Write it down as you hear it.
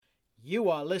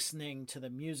You are listening to the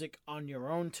Music on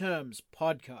Your Own Terms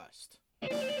podcast.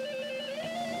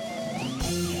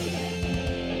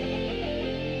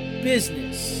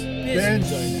 Business,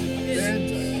 interviews,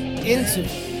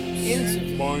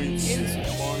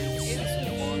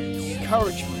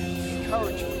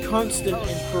 encouragement, constant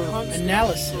improvement,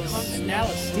 analysis,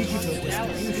 digital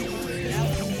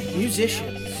distribution,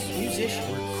 musicians,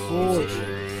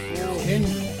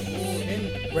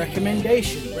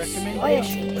 recommendation,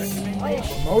 promotion,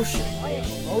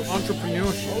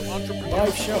 entrepreneurship,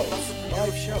 live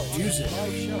shows, music,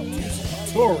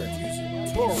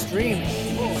 touring, streaming,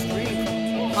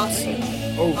 hustling,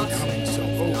 overcoming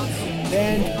self-overcoming,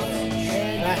 band,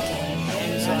 battle,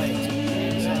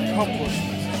 anxiety,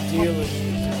 accomplishment, dealing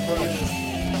with depression.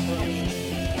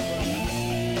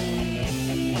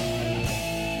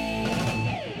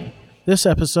 This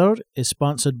episode is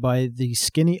sponsored by the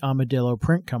Skinny Armadillo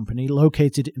Print Company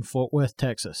located in Fort Worth,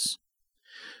 Texas.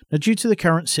 Now, due to the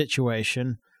current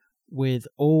situation, with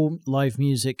all live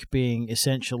music being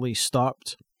essentially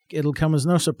stopped, it'll come as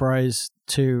no surprise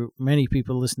to many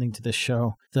people listening to this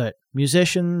show that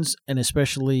musicians, and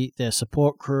especially their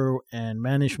support crew and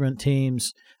management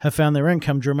teams, have found their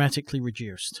income dramatically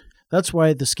reduced. That's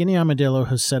why the Skinny Armadillo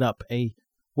has set up a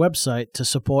website to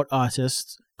support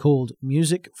artists called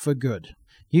Music for Good.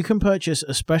 You can purchase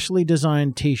a specially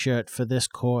designed t-shirt for this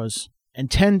cause, and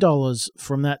 $10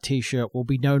 from that t-shirt will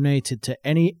be donated to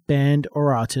any band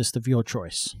or artist of your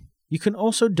choice. You can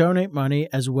also donate money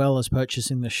as well as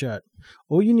purchasing the shirt.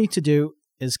 All you need to do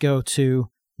is go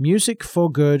to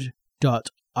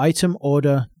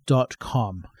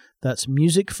musicforgood.itemorder.com. That's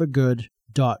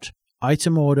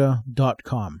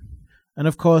musicforgood.itemorder.com. And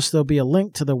of course, there'll be a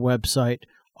link to the website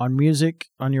on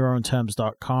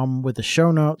musiconyourownterms.com with the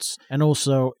show notes and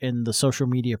also in the social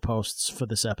media posts for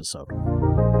this episode.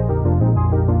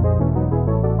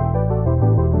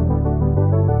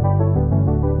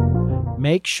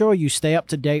 Make sure you stay up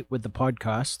to date with the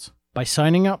podcast by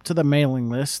signing up to the mailing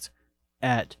list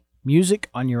at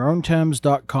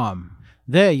musiconyourownterms.com.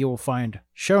 There you will find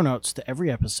show notes to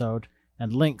every episode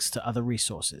and links to other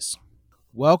resources.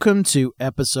 Welcome to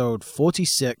episode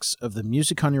 46 of the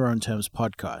Music on Your Own Terms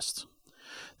podcast.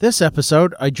 This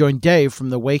episode, I joined Dave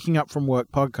from the Waking Up From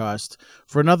Work podcast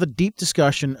for another deep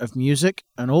discussion of music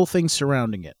and all things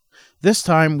surrounding it. This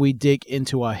time, we dig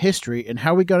into our history and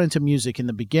how we got into music in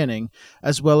the beginning,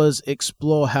 as well as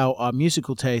explore how our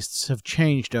musical tastes have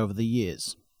changed over the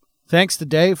years. Thanks to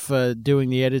Dave for doing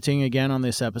the editing again on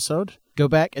this episode. Go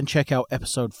back and check out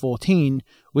episode 14,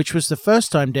 which was the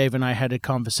first time Dave and I had a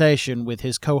conversation with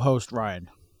his co-host Ryan.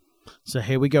 So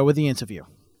here we go with the interview.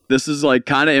 This is like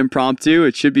kind of impromptu.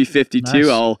 It should be 52. Nice.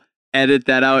 I'll edit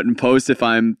that out and post if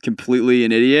I'm completely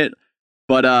an idiot.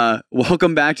 But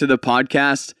welcome back to the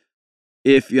podcast.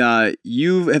 If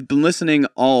you have been listening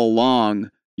all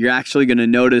along, you're actually going to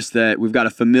notice that we've got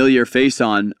a familiar face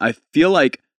on. I feel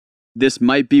like this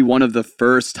might be one of the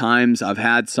first times I've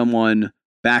had someone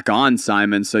back on,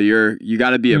 Simon. So you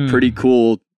got to be a pretty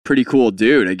cool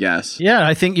dude, I guess. Yeah,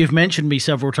 I think you've mentioned me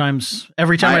several times.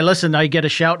 Every time I listen, I get a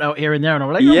shout out here and there, and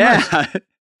I'm like, oh, yeah,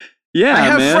 yeah, I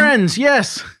have man. friends.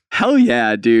 Yes, hell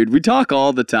yeah, dude. We talk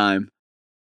all the time.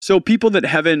 So people that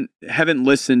haven't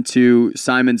listened to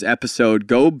Simon's episode,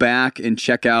 go back and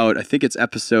check out. I think it's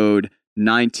episode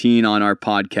 19 on our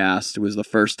podcast. It was the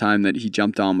first time that he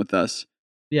jumped on with us.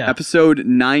 Yeah. Episode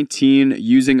 19,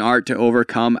 using art to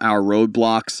overcome our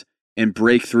roadblocks and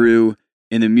breakthrough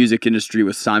in the music industry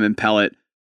with Simon Pellet.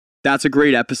 That's a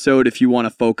great episode if you want to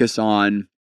focus on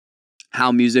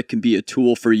how music can be a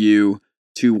tool for you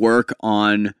to work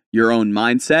on your own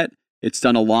mindset. It's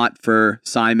done a lot for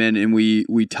Simon, and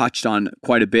we touched on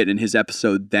quite a bit in his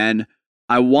episode then.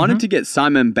 I wanted to get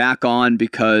Simon back on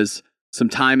because some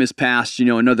time has passed,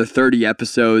 another 30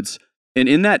 episodes. And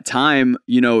in that time,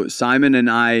 Simon and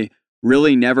I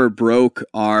really never broke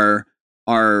our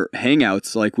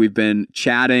hangouts. Like, we've been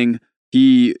chatting.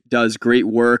 He does great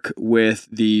work with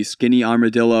the Skinny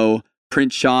Armadillo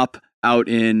print shop out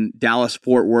in Dallas,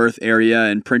 Fort Worth area,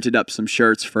 and printed up some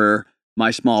shirts for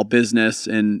my small business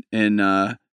and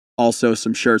also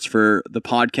some shirts for the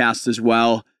podcast as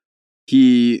well.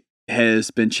 He has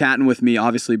been chatting with me,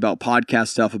 obviously, about podcast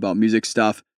stuff, about music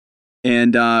stuff.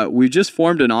 And we've just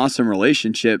formed an awesome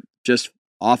relationship just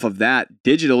off of that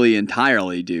digitally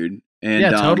entirely, dude. And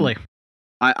yeah, totally.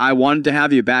 I wanted to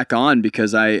have you back on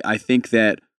because I think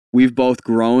that we've both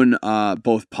grown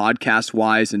both podcast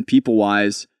wise and people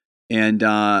wise. And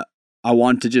I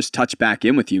wanted to just touch back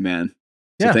in with you, man.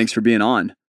 So thanks for being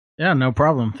on. Yeah, no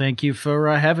problem. Thank you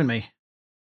for having me.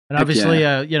 And Heck obviously,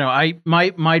 yeah. my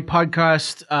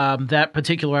podcast, that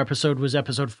particular episode was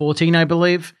episode 14, I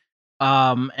believe.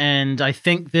 And I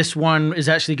think this one is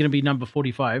actually going to be number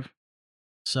 45.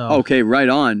 So Okay, right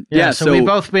on. yeah, so we've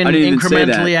both been I didn't even say that.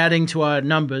 incrementally adding to our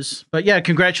numbers. But yeah,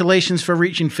 congratulations for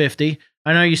reaching 50.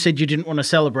 I know you said you didn't want to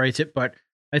celebrate it, but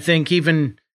I think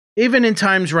even in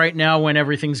times right now when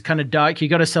everything's kind of dark, you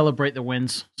got to celebrate the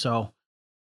wins. So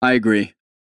I agree.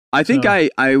 I think So-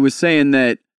 I was saying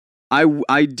that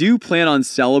I do plan on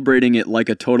celebrating it like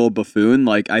a total buffoon.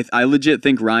 Like I legit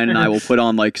think Ryan and I will put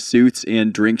on like suits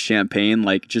and drink champagne,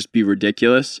 like just be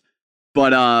ridiculous.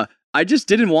 But I just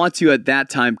didn't want to at that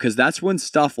time because that's when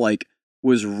stuff like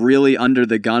was really under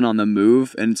the gun on the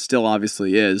move and still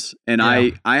obviously is. And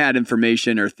Yeah. I had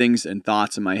information or things and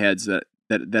thoughts in my heads that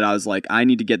I was like, I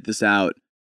need to get this out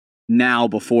now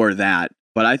before that.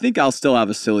 But I think I'll still have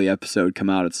a silly episode come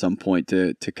out at some point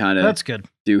to kind of that's good.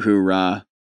 do hoorah.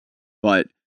 But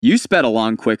you sped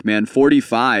along quick, man.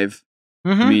 45.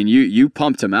 Mhm. I mean, you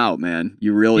pumped him out, man.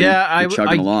 You really Yeah, were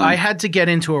chugging along. I had to get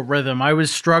into a rhythm. I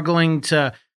was struggling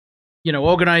to,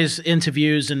 organize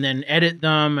interviews and then edit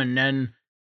them, and then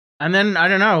I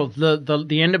don't know.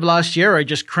 The end of last year, I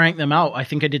just cranked them out. I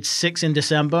think I did 6 in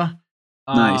December.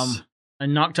 Nice. I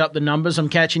knocked up the numbers. I'm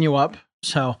catching you up.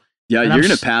 So Yeah, and you're I'm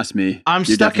gonna s- pass me. I'm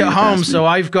You're stuck definitely at gonna home, pass me. so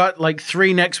I've got like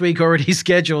 3 next week already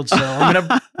scheduled. So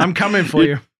I'm coming for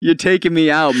you. You're taking me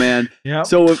out, man. Yeah.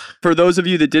 So for those of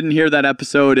you that didn't hear that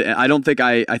episode, I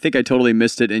think I totally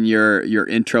missed it in your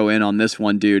intro in on this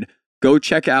one, dude. Go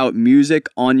check out Music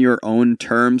on Your Own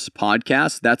Terms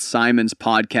podcast. That's Simon's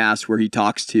podcast where he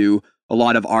talks to a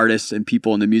lot of artists and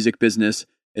people in the music business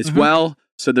as well.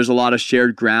 So there's a lot of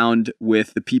shared ground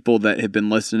with the people that have been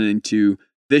listening to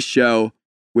this show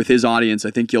with his audience. I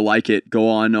think you'll like it. Go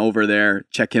on over there,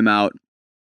 check him out.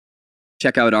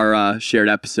 Check out our shared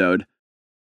episode.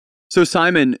 So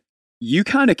Simon, you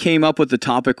kind of came up with the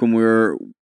topic when we were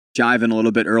jiving a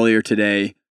little bit earlier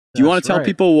today. Do you want to tell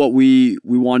people what we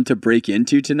wanted to break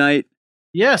into tonight?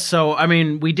 Yeah, so I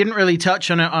mean, we didn't really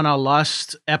touch on it on our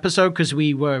last episode because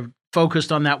we were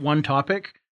focused on that one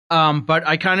topic. But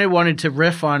I kind of wanted to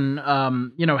riff on,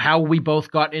 how we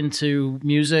both got into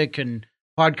music and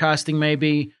podcasting,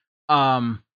 maybe.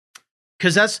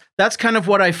 Because that's kind of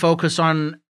what I focus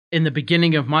on in the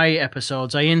beginning of my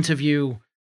episodes. I interview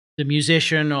the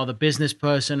musician or the business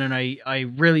person, and I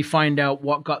really find out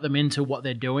what got them into what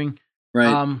they're doing.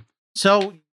 Right.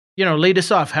 So, lead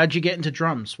us off. How'd you get into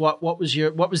drums? What was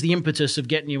the impetus of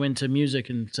getting you into music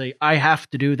and say, I have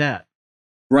to do that?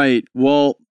 Right.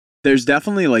 Well, there's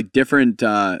definitely like different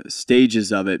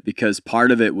stages of it because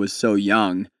part of it was so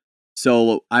young.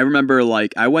 So I remember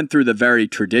like I went through the very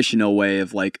traditional way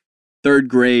of like 3rd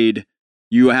grade,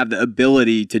 you have the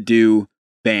ability to do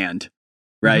band,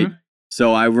 right?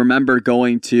 So I remember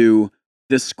going to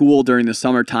this school during the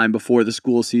summertime before the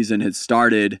school season had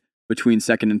started between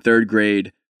 2nd and 3rd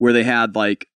grade, where they had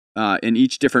like in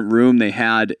each different room, they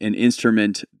had an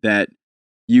instrument that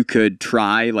you could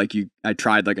try. Like I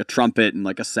tried like a trumpet and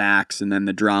like a sax and then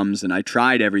the drums, and I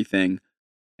tried everything.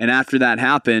 And after that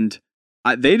happened,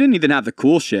 they didn't even have the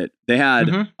cool shit. They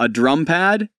had a drum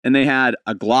pad and they had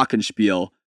a glockenspiel.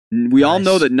 We all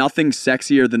know that nothing's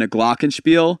sexier than a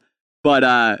glockenspiel. But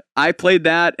I played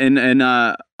that and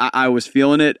I was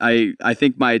feeling it. I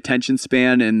think my attention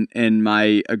span and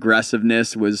my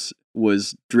aggressiveness was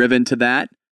driven to that.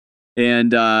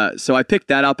 And so I picked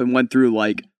that up and went through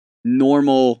like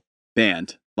normal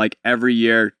band, like every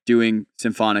year doing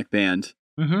symphonic band,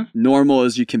 normal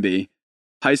as you can be.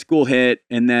 High school hit,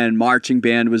 and then marching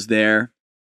band was there.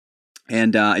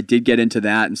 And I did get into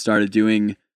that and started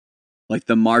doing like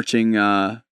the marching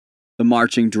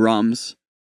drums.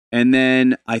 And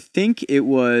then I think it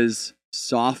was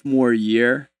sophomore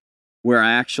year where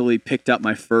I actually picked up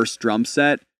my first drum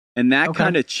set, and that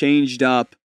kind of changed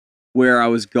up where I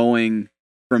was going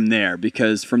from there,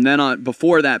 because from then on,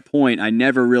 before that point, I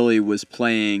never really was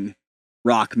playing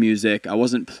rock music. I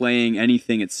wasn't playing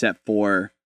anything except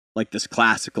for like this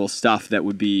classical stuff that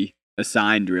would be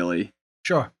assigned, really.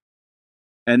 Sure.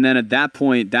 And then at that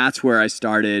point, that's where I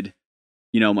started,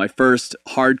 my first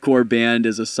hardcore band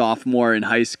as a sophomore in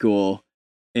high school.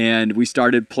 And we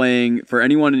started playing, for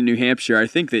anyone in New Hampshire, I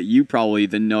think that you probably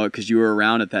didn't know it because you were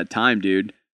around at that time,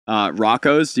 dude.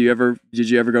 Rocco's, did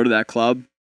you ever go to that club?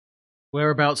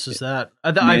 Whereabouts is that?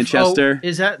 Manchester.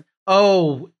 Is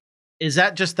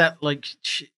that just that, like,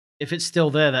 if it's still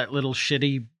there, that little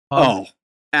shitty pub? Oh,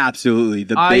 absolutely.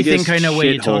 I think I know what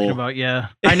you're talking about. Yeah,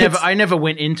 I never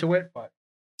went into it, but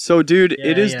so, dude,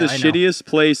 it is the I know. shittiest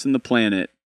place in the planet,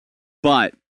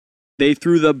 but they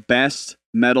threw the best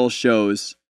metal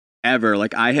shows ever.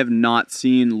 Like, I have not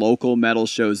seen local metal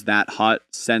shows that hot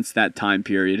since that time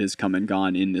period has come and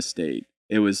gone in the state.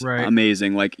 It was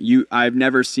amazing. Like, I've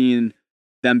never seen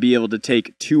them be able to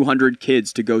take 200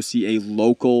 kids to go see a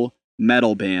local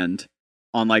metal band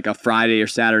on like a Friday or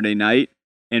Saturday night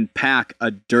and pack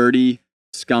a dirty,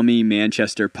 scummy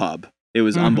Manchester pub. It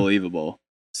was unbelievable.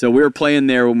 So we were playing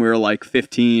there when we were like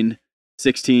 15,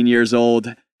 16 years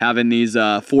old, having these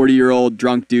 40-year-old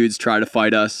drunk dudes try to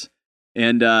fight us.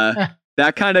 And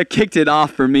that kind of kicked it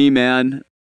off for me, man.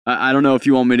 I don't know if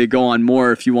you want me to go on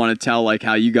more, if you want to tell like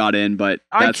how you got in, but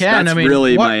that's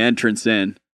really my entrance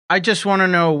in. I just want to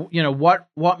know,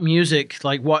 what music,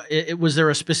 like was there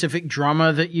a specific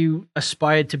drummer that you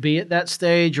aspired to be at that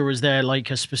stage, or was there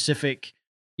like a specific,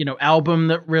 album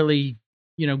that really,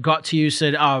 got to you,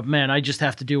 said, oh man, I just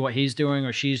have to do what he's doing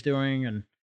or she's doing? And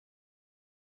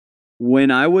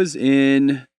when I was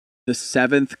in the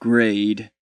 7th grade,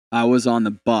 I was on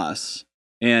the bus.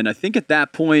 And I think at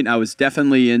that point, I was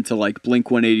definitely into like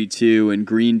Blink-182 and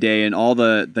Green Day and all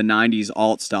the 90s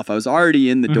alt stuff. I was already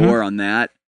in the door on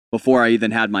that before I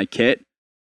even had my kit.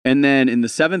 And then in the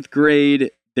 7th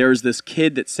grade, there was this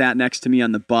kid that sat next to me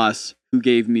on the bus who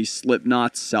gave me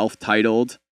Slipknot's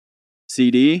self-titled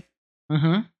CD.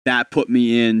 That put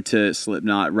me into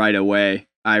Slipknot right away.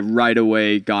 I right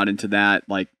away got into that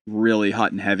like really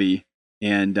hot and heavy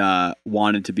and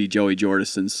wanted to be Joey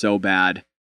Jordison so bad.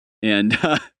 And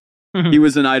he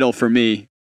was an idol for me.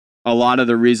 A lot of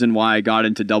the reason why I got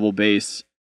into double bass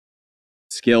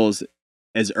skills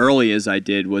as early as I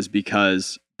did was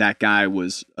because that guy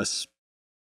was a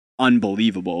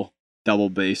unbelievable double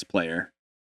bass player,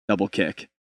 double kick.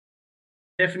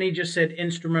 Stephanie just said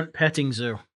instrument petting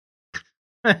zoo.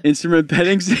 Instrument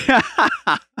petting zoo.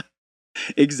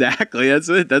 Exactly. That's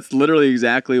it. That's literally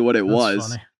exactly what it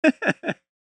was. Funny.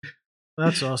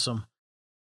 That's awesome.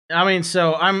 I mean,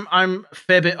 so I'm a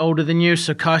fair bit older than you,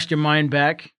 so cast your mind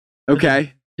back.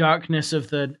 Okay. Darkness of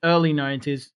the early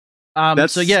 90s.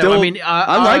 That's so yeah, still, I mean,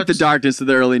 I like the darkness of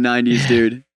the early 90s,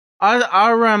 dude.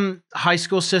 Our high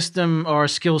school system or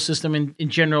skill system in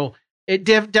general, it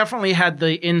definitely had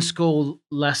the in-school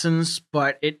lessons,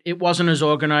 but it wasn't as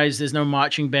organized. There's no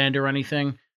marching band or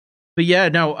anything. But yeah,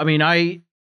 no, I mean,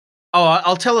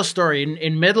 I'll tell a story.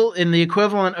 In the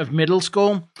equivalent of middle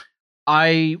school,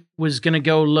 I was going to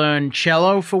go learn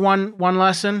cello for one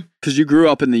lesson. Because you grew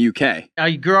up in the UK.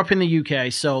 I grew up in the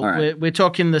UK, so we're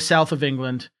talking the south of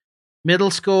England.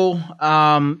 Middle school,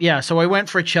 so I went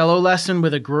for a cello lesson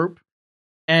with a group,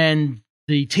 and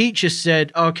the teacher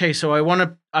said, okay, so I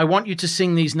want you to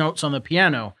sing these notes on the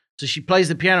piano. So she plays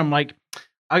the piano. I'm like,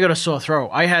 I got a sore throat.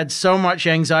 I had so much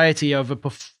anxiety over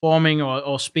performing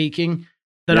or speaking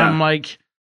that I'm like,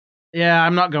 yeah,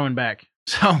 I'm not going back.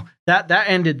 So that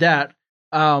ended that.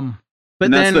 But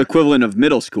and that's the equivalent of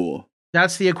middle school.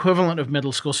 That's the equivalent of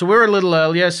middle school. So we're a little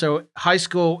earlier. So high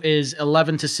school is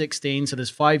 11 to 16. So there's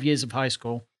 5 years of high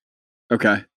school.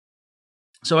 Okay.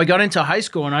 So I got into high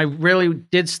school and I really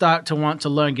did start to want to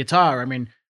learn guitar. I mean,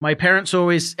 my parents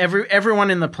always,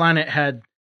 everyone in the planet had,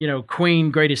 Queen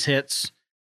greatest hits.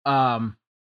 And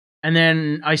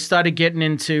then I started getting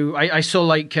into, I saw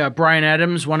like Bryan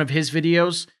Adams, one of his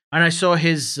videos, and I saw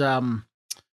his,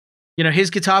 his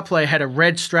guitar player had a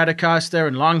red Stratocaster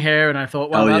and long hair, and I thought,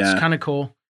 well, that's kind of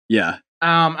cool. Yeah.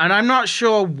 And I'm not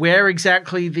sure where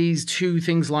exactly these two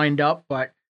things lined up,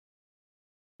 but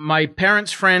my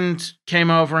parents' friend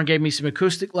came over and gave me some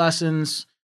acoustic lessons.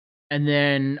 And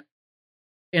then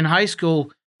in high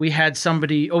school, we had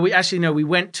somebody, we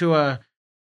went to a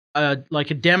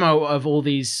demo of all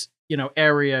these,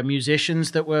 area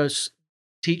musicians that were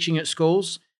teaching at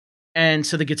schools. And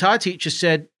so the guitar teacher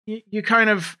said, you kind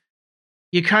of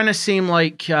seem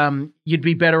like you'd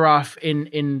be better off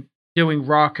in doing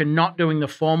rock and not doing the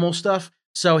formal stuff.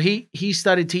 So he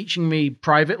started teaching me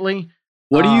privately.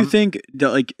 What do you think,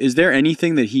 like, is there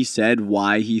anything that he said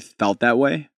why he felt that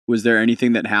way? Was there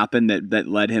anything that happened that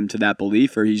led him to that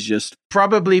belief, or he's just...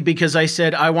 Probably because I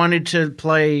said I wanted to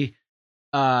play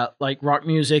like rock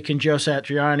music and Joe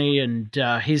Satriani,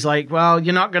 and he's like, well,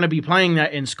 you're not going to be playing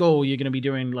that in school. You're going to be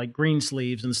doing like green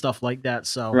sleeves and stuff like that.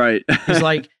 So right. He's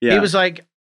like, he was like,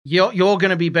 you're going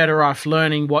to be better off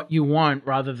learning what you want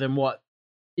rather than what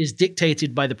is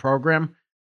dictated by the program.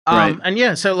 Right. And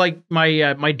yeah, so like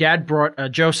my dad brought a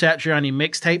Joe Satriani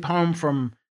mixtape home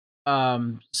from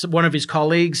one of his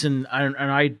colleagues, and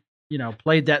I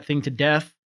played that thing to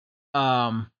death.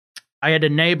 I had a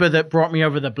neighbor that brought me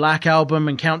over the Black Album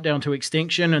and Countdown to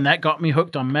Extinction, and that got me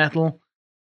hooked on metal.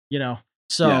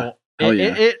 So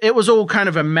it was all kind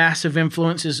of a massive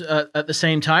influences at the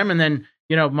same time. And then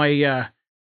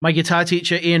my guitar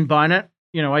teacher Ian Barnett,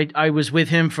 I was with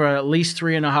him for at least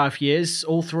 3.5 years,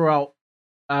 all throughout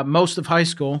most of high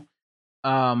school.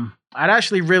 I'd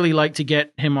actually really like to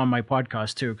get him on my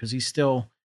podcast too, because he's still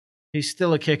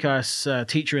a kick-ass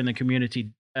teacher in the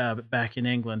community back in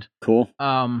England. Cool.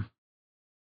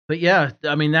 But yeah,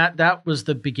 I mean that was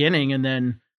the beginning, and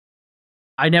then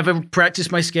I never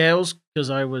practiced my scales because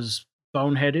I was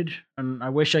boneheaded, and I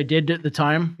wish I did at the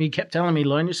time. He kept telling me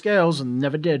learn your scales, and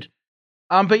never did.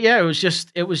 But yeah, it was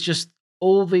just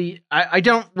all the I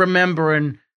don't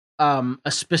remember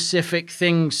a specific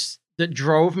things that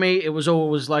drove me. It was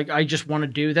always like I just want to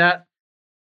do that,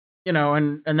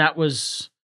 and that was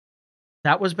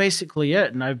basically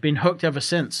it. And I've been hooked ever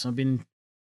since. I've been,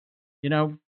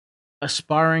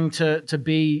 aspiring to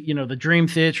be, the Dream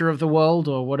Theater of the world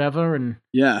or whatever, and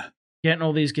yeah, getting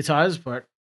all these guitars. But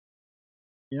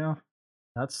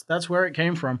that's where it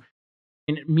came from.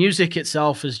 And music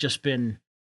itself has just been.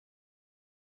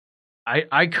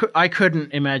 I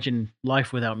couldn't imagine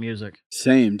life without music.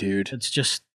 Same, dude. It's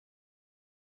just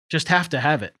have to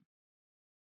have it.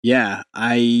 Yeah,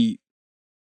 I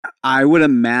would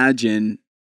imagine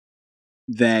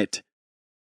that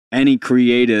any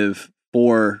creative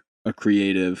or a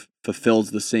creative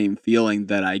fulfills the same feeling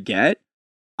that I get.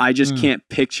 I just can't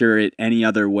picture it any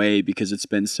other way because it's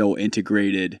been so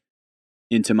integrated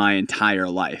into my entire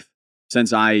life.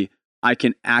 Since I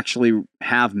can actually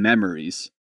have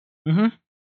memories. Mm-hmm.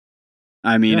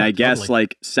 I mean, Yeah, I guess totally.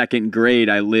 like second grade,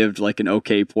 I lived like an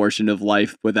okay portion of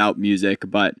life without music,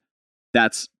 but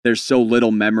there's so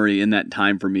little memory in that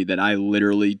time for me that I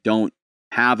literally don't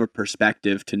have a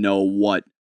perspective to know what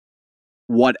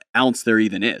ounce there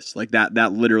even is. Like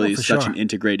that literally is such an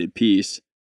integrated piece.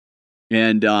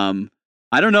 And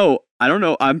I don't know.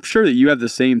 I'm sure that you have the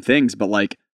same things, but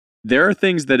like there are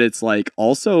things that it's like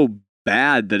also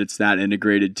bad that it's that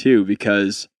integrated too,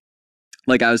 because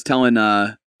like I was telling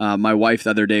my wife the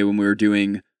other day when we were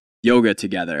doing yoga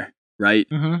together, right?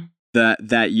 Mm-hmm.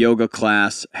 That yoga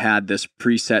class had this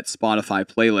preset Spotify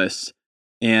playlist,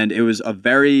 and it was a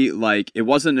very it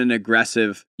wasn't an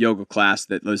aggressive yoga class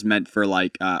that was meant for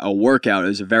like a workout. It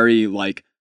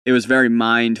was very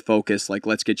mind focused, like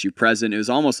let's get you present. It was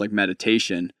almost like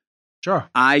meditation. Sure.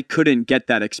 I couldn't get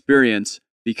that experience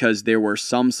because there were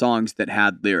some songs that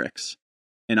had lyrics,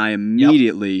 and I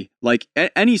immediately like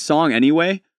any song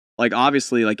anyway. Like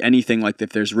obviously, like anything, like if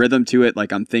there's rhythm to it,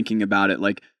 like I'm thinking about it,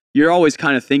 like you're always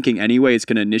kind of thinking anyway, it's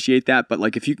going to initiate that. But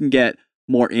like if you can get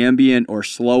more ambient or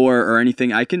slower or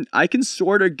anything, I can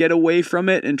sort of get away from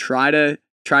it and try to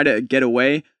get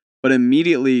away. But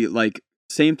immediately, like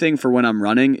same thing for when I'm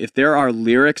running. If there are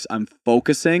lyrics, I'm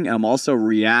focusing. I'm also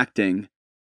reacting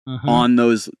on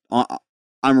those.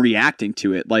 I'm reacting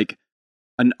to it. Like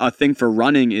a thing for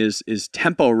running is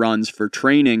tempo runs for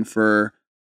training for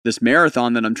this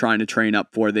marathon that I'm trying to train up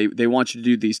for. They want you to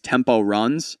do these tempo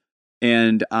runs,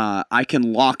 and I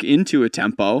can lock into a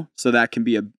tempo, so that can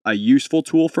be a useful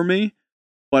tool for me.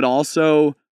 But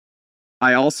also,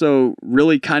 I also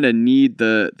really kind of need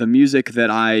the music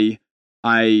that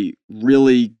I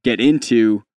really get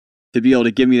into to be able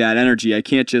to give me that energy. I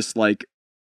can't just like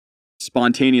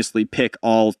spontaneously pick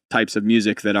all types of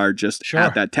music that are just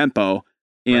at that tempo.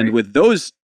 And with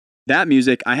that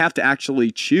music, I have to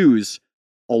actually choose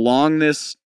along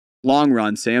this long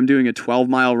run. Say I'm doing a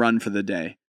 12-mile run for the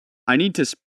day. I need to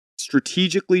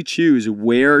strategically choose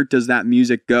where does that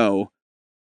music go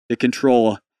to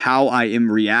control how I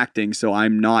am reacting so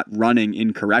I'm not running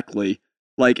incorrectly.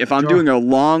 Like if I'm doing a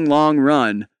long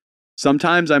run,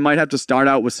 sometimes I might have to start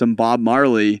out with some Bob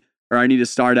Marley, or I need to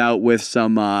start out with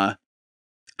some, I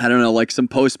don't know, like some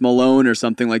Post Malone or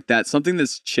something like that. Something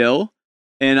that's chill.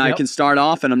 And I can start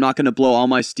off and I'm not going to blow all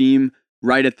my steam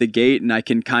right at the gate, and I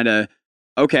can kind of,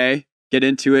 get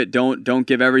into it. Don't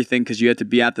give everything because you have to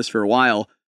be at this for a while.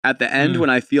 At the end,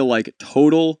 when I feel like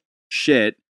total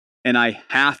shit and I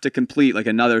have to complete like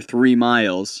another 3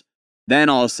 miles, then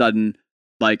all of a sudden,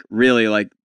 like really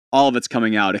like all of it's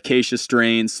coming out. Acacia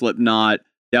Strain, Slipknot,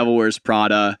 Devil Wears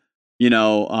Prada,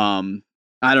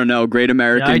 I don't know, Great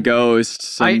American Ghost,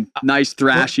 some nice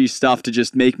thrashy stuff to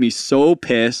just make me so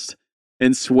pissed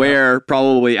and swear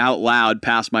probably out loud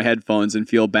past my headphones and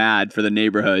feel bad for the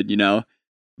neighborhood,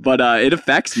 But it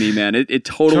affects me, man. It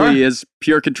totally is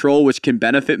pure control, which can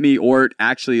benefit me or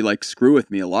actually like screw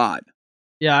with me a lot.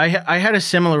 Yeah, I had a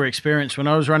similar experience when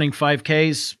I was running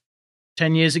 5Ks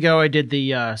 10 years ago. I did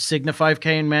the Cigna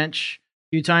 5K in Mench a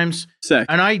few times. Sick.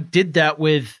 And I did that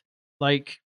with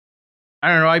like, I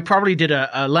don't know, I probably did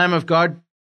a Lamb of God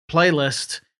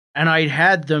playlist, and I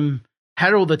had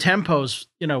all the tempos,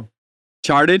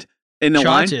 Charted in the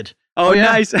line? Oh, yeah.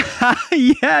 nice.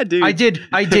 Yeah, dude. I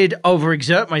did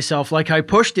overexert myself. Like I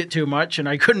pushed it too much and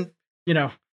I couldn't,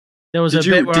 there was a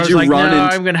bit where I was like, no,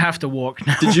 I'm going to have to walk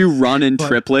now. Did you run in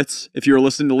triplets if you were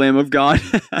listening to Lamb of God?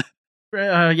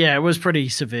 Yeah, it was pretty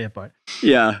severe, but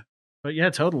yeah. But yeah,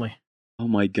 totally. Oh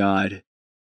my God.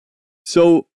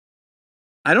 So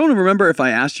I don't remember if I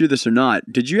asked you this or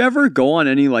not. Did you ever go on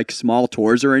any like small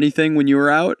tours or anything when you were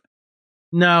out?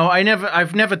 No,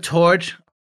 I've never toured.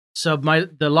 So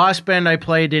the last band I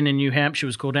played in New Hampshire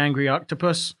was called Angry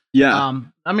Octopus. Yeah.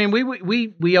 I mean,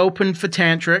 we opened for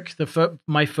Tantric,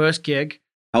 my first gig.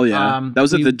 Oh yeah. That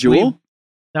was at the Jewel?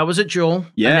 That was at Jewel.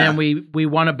 Yeah. And then we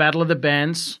won a Battle of the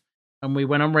Bands and we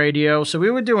went on radio. So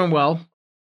we were doing well.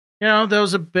 There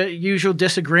was a bit usual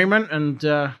disagreement,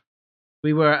 and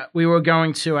we were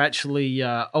going to actually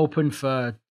open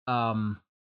for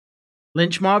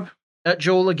Lynch Mob at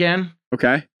Jewel again.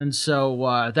 Okay. And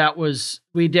so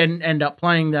we didn't end up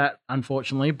playing that,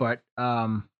 unfortunately, but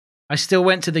I still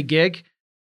went to the gig,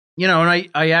 and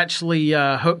I actually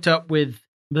hooked up with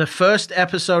the first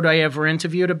episode I ever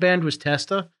interviewed a band was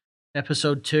Testa,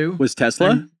 episode 2. Was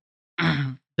Tesla?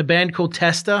 The band called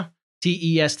Testa,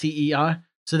 Tester.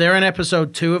 So they're in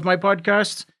episode 2 of my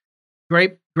podcast.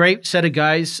 Great set of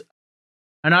guys.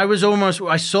 And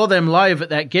I saw them live at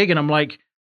that gig, and I'm like,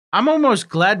 I'm almost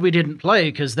glad we didn't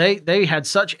play because they had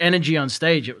such energy on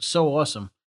stage. It was so awesome.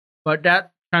 But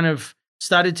that kind of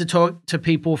started to talk to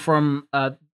people from,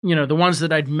 the ones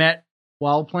that I'd met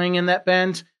while playing in that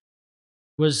band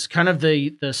was kind of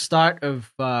the start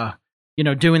of,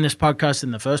 doing this podcast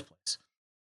in the first place.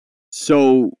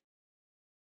 So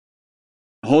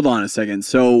hold on a second.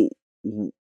 So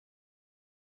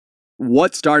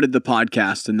what started the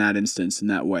podcast in that instance, in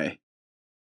that way?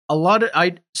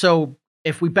 So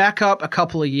if we back up a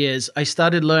couple of years, I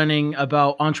started learning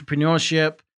about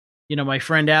entrepreneurship. My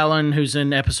friend Alan, who's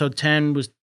in episode 10, was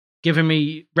giving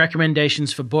me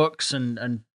recommendations for books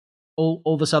and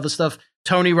all this other stuff.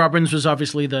 Tony Robbins was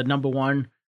obviously the number one.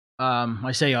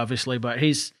 I say obviously, but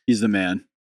he's the man.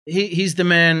 He's the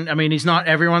man. I mean, he's not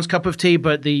everyone's cup of tea,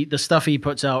 but the stuff he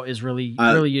puts out is really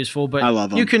useful. But I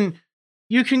love him.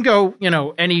 You can go,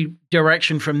 any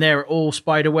direction from there, all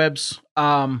spider webs.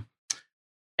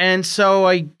 And so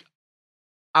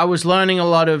I was learning a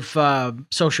lot of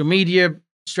social media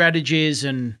strategies,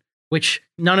 and which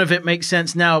none of it makes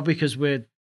sense now because we're,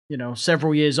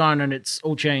 several years on and it's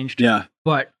all changed. Yeah.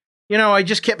 But, I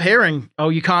just kept hearing, oh,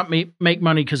 you can't make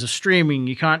money because of streaming.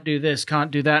 You can't do this,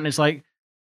 can't do that. And it's like,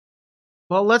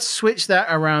 well, let's switch that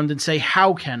around and say,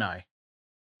 how can I?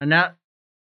 And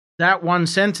that one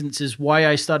sentence is why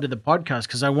I started the podcast,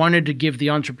 because I wanted to give the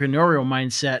entrepreneurial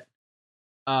mindset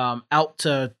out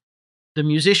to the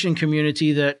musician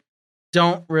community that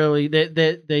don't really they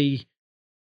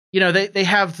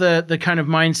have the kind of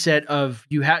mindset of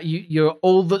you're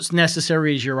all that's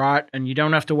necessary is your art, and you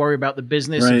don't have to worry about the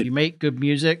business. Right. If you make good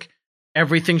music,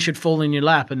 everything should fall in your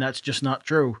lap, and that's just not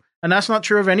true. And that's not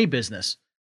true of any business.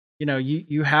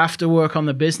 You have to work on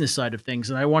the business side of things,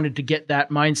 and I wanted to get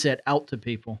that mindset out to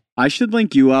people. I should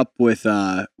link you up with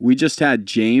we just had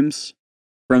James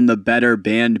from the Better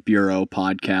Band Bureau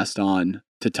podcast on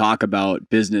to talk about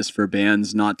business for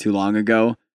bands not too long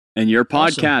ago. And your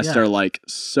podcasts awesome, yeah. are like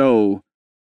so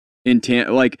intense.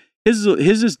 Like his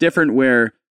is different,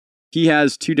 where he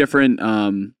has two different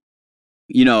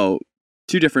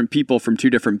people from two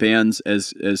different bands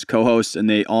as co-hosts, and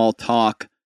they all talk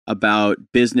about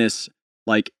business,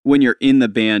 like when you're in the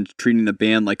band, treating the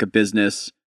band like a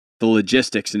business, the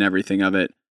logistics and everything of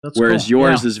it. That's Whereas cool.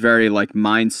 yours Yeah. is very like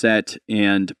mindset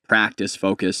and practice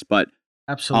focused. But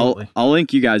Absolutely. I'll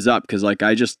link you guys up, because like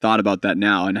I just thought about that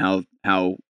now, and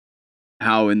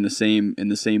how in the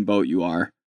same boat you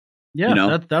are.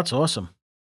 Yeah, that's awesome.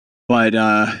 But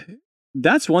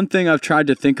that's one thing I've tried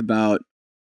to think about.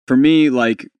 For me,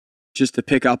 like, just to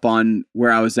pick up on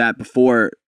where I was at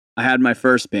before, I had my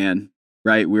first band,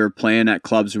 right? We were playing at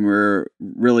clubs when we were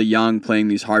really young, playing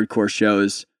these hardcore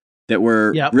shows that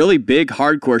were really big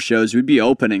hardcore shows. We'd be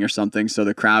opening or something, so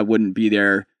the crowd wouldn't be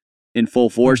there in full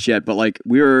force yet. But like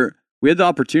we had the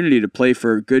opportunity to play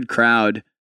for a good crowd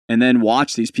and then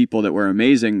watch these people that were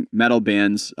amazing metal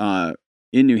bands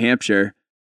in New Hampshire.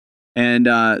 And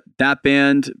that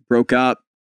band broke up.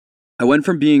 I went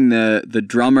from being the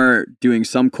drummer doing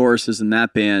some choruses in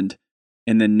that band,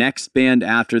 and the next band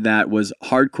after that was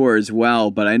hardcore as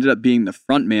well, but I ended up being the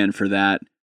front man for that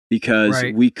because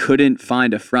we couldn't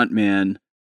find a front man,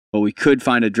 but we could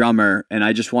find a drummer, and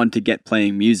I just wanted to get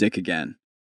playing music again.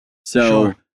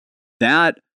 So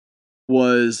that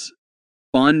was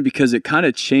fun because it kind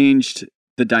of changed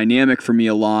the dynamic for me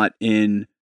a lot in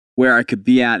where I could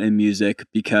be at in music,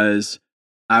 because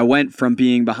I went from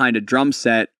being behind a drum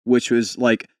set, which was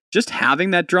like just having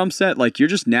that drum set, like you're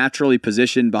just naturally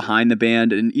positioned behind the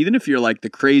band. And even if you're like the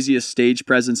craziest stage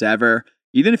presence ever,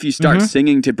 even if you start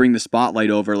singing to bring the spotlight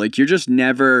over, like you're just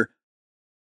never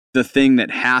the thing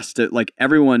that has to, like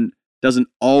everyone doesn't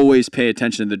always pay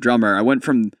attention to the drummer. I went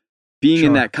from being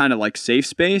in that kind of like safe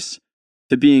space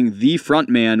to being the front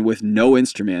man with no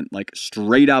instrument, like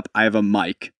straight up, I have a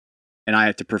mic and I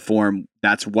have to perform.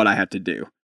 That's what I have to do.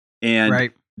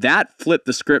 And that flipped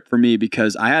the script for me,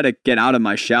 because I had to get out of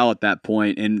my shell at that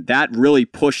point, and that really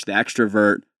pushed the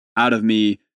extrovert out of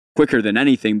me quicker than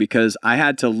anything, because I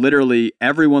had to literally,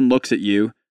 everyone looks at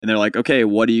you and they're like, okay,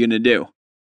 what are you going to do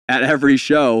at every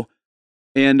show?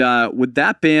 And with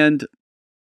that band,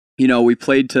 you know, we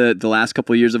played to the last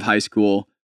couple of years of high school,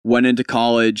 went into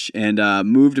college, and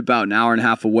moved about an hour and a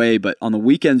half away, but on the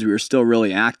weekends we were still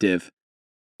really active.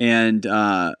 And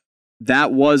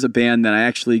that was a band that I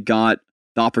actually got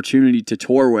the opportunity to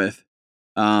tour with.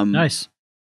 Nice.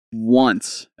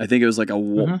 Once. I think it was like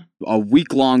a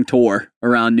week-long tour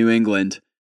around New England.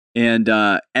 And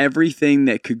everything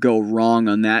that could go wrong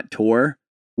on that tour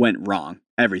went wrong.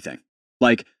 Everything.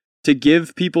 Like, to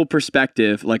give people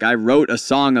perspective, like I wrote a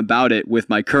song about it with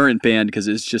my current band because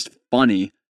it's just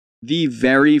funny. The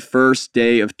very first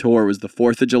day of tour was the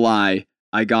 4th of July.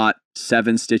 I got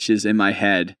 7 stitches in my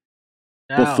head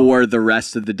before the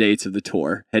rest of the dates of the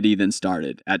tour had even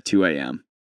started at 2 a.m.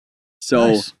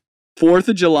 So 4th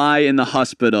of July in the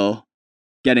hospital,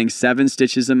 getting 7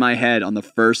 stitches in my head on the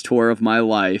first tour of my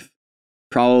life.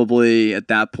 Probably at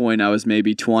that point I was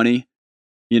maybe 20,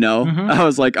 you know, I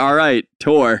was like, all right,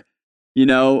 tour, you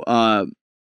know,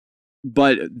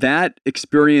 but that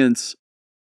experience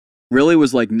really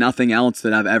was like nothing else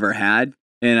that I've ever had.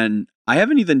 And I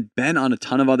haven't even been on a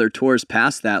ton of other tours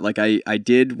past that. Like I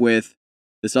did with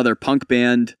this other punk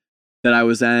band that I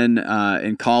was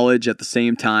in college at the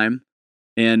same time.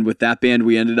 And with that band,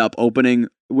 we ended up opening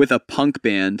with a punk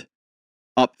band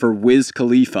up for Wiz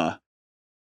Khalifa.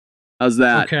 How's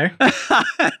that? Okay.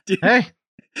 Hey,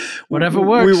 whatever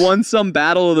works. We won some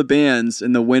Battle of the Bands,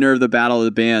 and the winner of the Battle of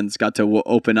the Bands got to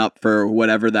open up for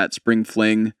whatever that Spring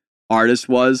Fling artist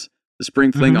was. The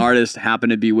Spring Fling artist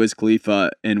happened to be Wiz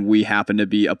Khalifa, and we happened to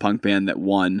be a punk band that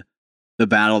won the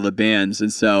Battle of the Bands.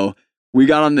 And so we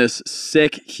got on this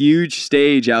sick, huge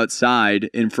stage outside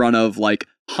in front of like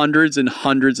hundreds and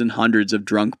hundreds and hundreds of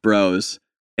drunk bros.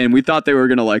 And we thought they were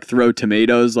going to like throw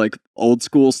tomatoes, like old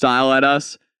school style at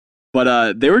us.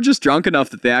 But they were just drunk enough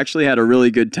that they actually had a really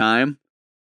good time.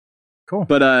 Cool.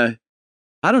 But I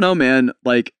don't know, man.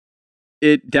 Like,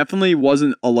 it definitely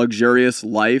wasn't a luxurious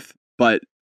life, but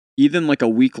even like a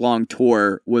week-long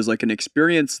tour was like an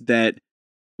experience that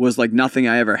was like nothing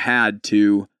I ever had,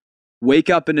 to wake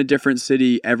up in a different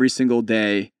city every single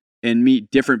day and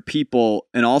meet different people,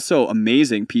 and also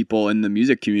amazing people in the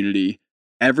music community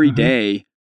every day.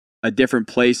 A different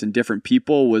place and different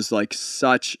people was like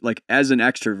such, like, as an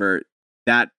extrovert,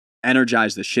 that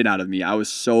energized the shit out of me. I was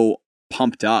so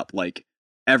pumped up, like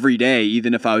every day,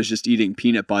 even if I was just eating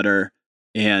peanut butter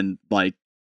and like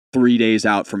 3 days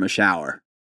out from a shower,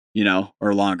 you know,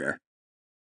 or longer.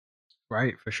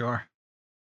 Right, for sure.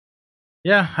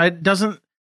 Yeah,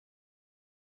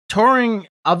 touring,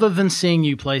 other than seeing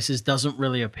new places, doesn't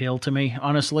really appeal to me,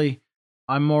 honestly.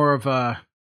 I'm more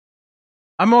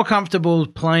comfortable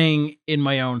playing in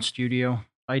my own studio.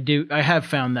 I have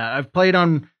found that. I've played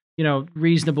on, you know,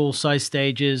 reasonable sized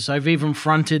stages. I've even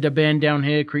fronted a band down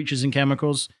here, Creatures and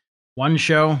Chemicals. One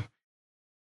show.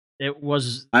 It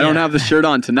was... I don't have the shirt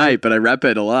on tonight, but I rep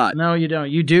it a lot. No, you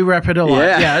don't. You do rep it a lot.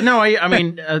 Yeah. No, I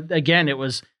mean, again, it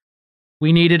was...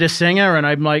 We needed a singer, and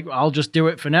I'm like, I'll just do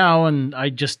it for now. And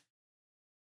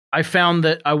I found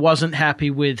that I wasn't happy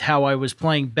with how I was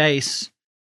playing bass.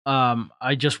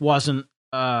 I just wasn't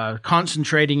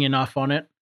concentrating enough on it,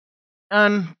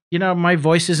 and you know, my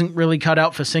voice isn't really cut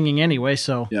out for singing anyway.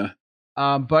 So yeah.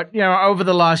 But you know, over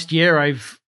the last year,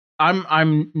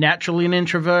 I'm naturally an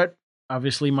introvert.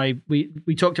 Obviously,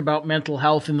 we talked about mental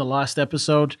health in the last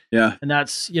episode. Yeah, and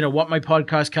that's, you know, what my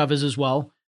podcast covers as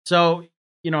well. So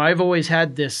you know, I've always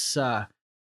had this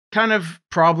kind of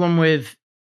problem with,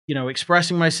 you know,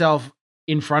 expressing myself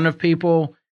in front of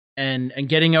people and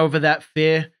getting over that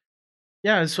fear.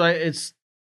 Yeah, so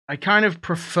I kind of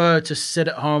prefer to sit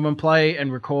at home and play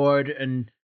and record and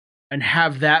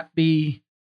have that be,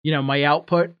 you know, my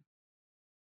output.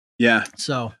 Yeah.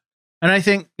 So, and I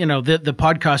think, you know, the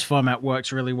podcast format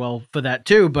works really well for that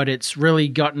too, but it's really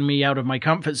gotten me out of my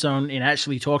comfort zone in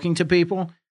actually talking to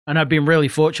people. And I've been really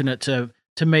fortunate to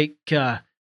make,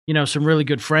 you know, some really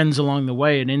good friends along the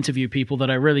way and interview people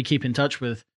that I really keep in touch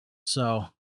with. So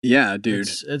Yeah, dude.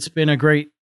 it's been a great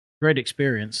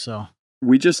experience. So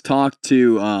We just talked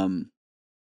to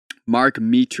Mark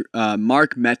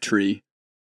Metry,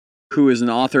 who is an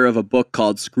author of a book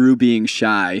called Screw Being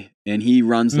Shy, and he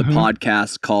runs the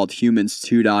podcast called Humans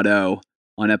 2.0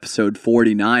 on episode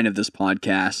 49 of this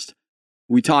podcast.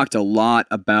 We talked a lot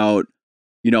about,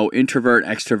 introvert,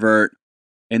 extrovert,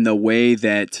 and the way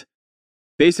that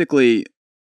basically,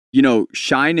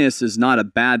 shyness is not a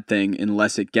bad thing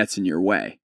unless it gets in your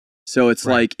way. So it's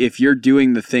like if you're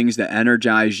doing the things that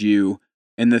energize you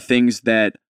and the things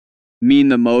that mean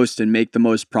the most and make the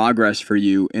most progress for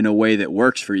you in a way that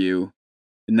works for you,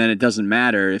 and then it doesn't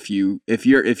matter if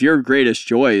your greatest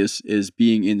joy is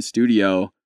being in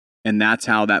studio and that's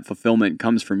how that fulfillment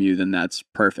comes from you, then that's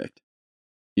perfect.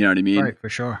 You know what I mean? Right, for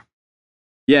sure.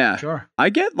 Yeah. Sure. I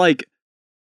get like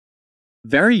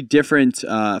very different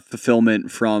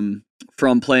fulfillment from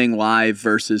playing live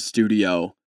versus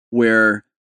studio, where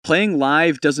playing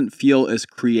live doesn't feel as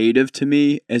creative to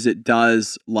me as it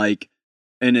does like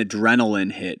an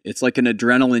adrenaline hit. It's like an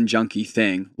adrenaline junkie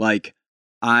thing. Like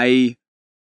even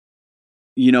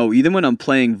when I'm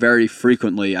playing very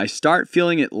frequently, I start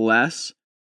feeling it less,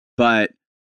 but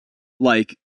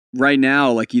like right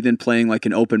now, like even playing like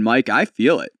an open mic, I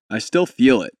feel it. I still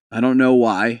feel it. I don't know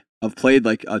why. I've played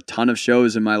like a ton of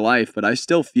shows in my life, but I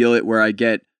still feel it where I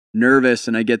get nervous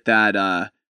and I get that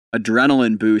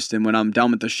adrenaline boost. And when I'm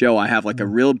done with the show, I have like a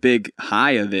real big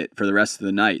high of it for the rest of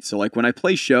the night. So like when I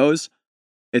play shows,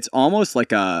 it's almost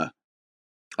like a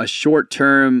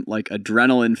short-term like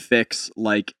adrenaline fix,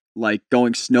 like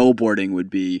going snowboarding would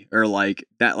be, or like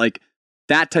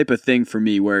that type of thing for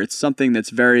me, where it's something that's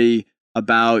very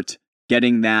about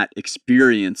getting that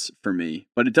experience for me,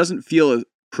 but it doesn't feel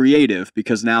creative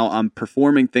because now I'm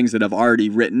performing things that I've already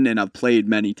written and I've played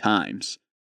many times.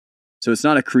 So it's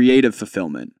not a creative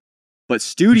fulfillment, but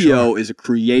studio is a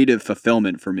creative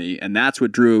fulfillment for me. And that's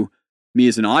what drew me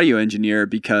as an audio engineer,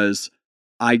 because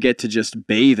I get to just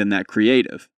bathe in that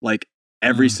creative. Like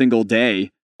every single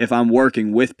day, if I'm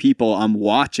working with people, I'm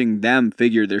watching them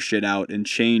figure their shit out and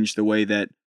change the way that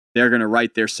they're going to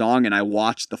write their song. And I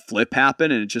watch the flip happen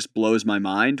and it just blows my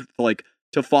mind. Like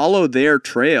to follow their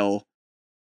trail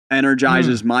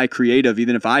energizes my creative,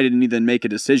 even if I didn't even make a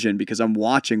decision, because I'm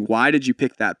watching, why did you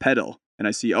pick that pedal? And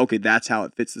I see, okay, that's how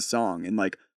it fits the song. And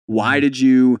like, why did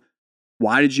you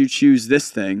choose this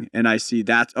thing? And I see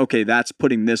that's okay, that's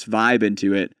putting this vibe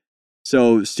into it.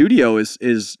 So studio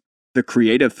is the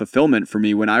creative fulfillment for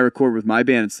me. When I record with my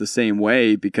band, it's the same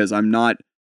way, because I'm not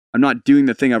doing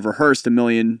the thing I've rehearsed a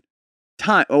million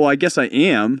times. Oh, I guess I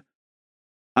am.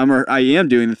 I am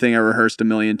doing the thing I rehearsed a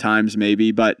million times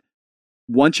maybe, but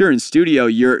once you're in studio,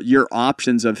 your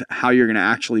options of how you're going to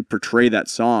actually portray that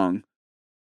song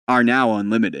are now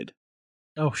unlimited.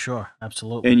 Oh, sure.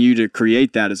 Absolutely. And you to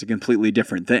create that is a completely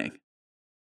different thing.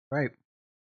 Right.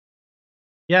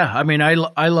 Yeah. I mean, I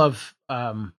love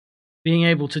being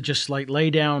able to just like lay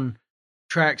down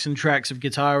tracks and tracks of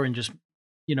guitar and just,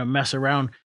 mess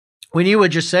around. When you were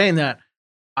just saying that,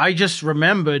 I just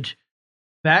remembered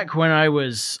back when I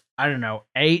was, I don't know,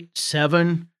 8,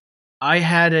 7, I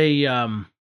had a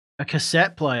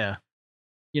cassette player,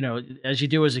 as you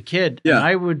do as a kid. Yeah.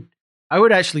 And I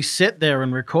would actually sit there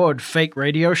and record fake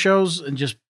radio shows and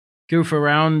just goof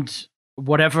around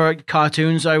whatever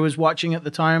cartoons I was watching at the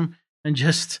time and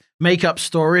just make up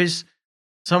stories.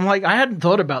 So I'm like, I hadn't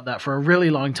thought about that for a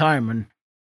really long time. And,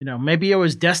 maybe I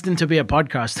was destined to be a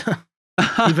podcaster,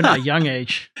 even at a young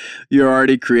age. You're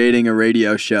already creating a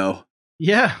radio show.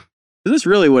 Yeah. Is this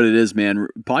really what it is, man?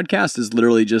 Podcast is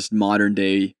literally just modern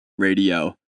day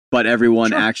radio, but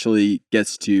everyone actually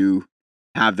gets to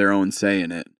have their own say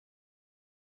in it.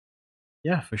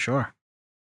 Yeah, for sure.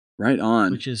 Right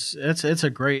on. Which is it's a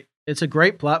great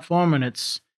platform, and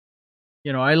it's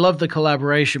I love the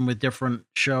collaboration with different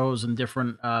shows and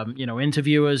different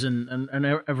interviewers and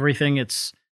everything.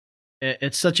 It's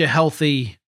such a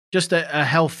healthy, just a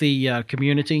healthy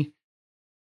community.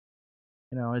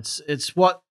 It's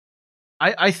what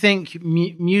I think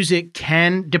music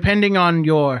can, depending on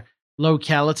your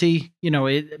locality,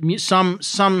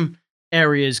 some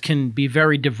areas can be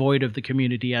very devoid of the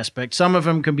community aspect. Some of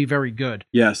them can be very good.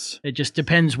 Yes. It just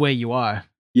depends where you are.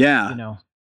 Yeah.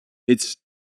 It's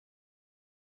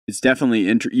definitely,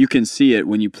 you can see it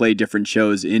when you play different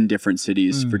shows in different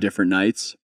cities for different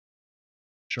nights.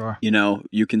 Sure.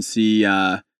 You can see,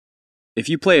 if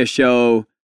you play a show,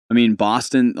 I mean,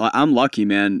 Boston, I'm lucky,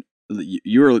 man.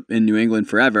 You were in New England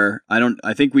forever.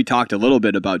 I think we talked a little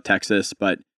bit about Texas,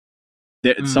 but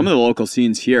some of the local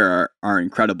scenes here are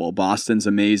incredible. Boston's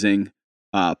amazing.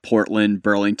 Portland,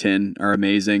 Burlington are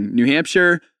amazing. New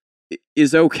Hampshire,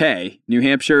 is okay. New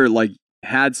Hampshire like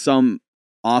had some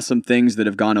awesome things that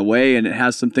have gone away, and it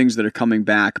has some things that are coming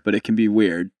back, but it can be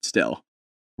weird still.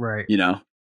 Right. You know,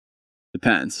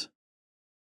 depends.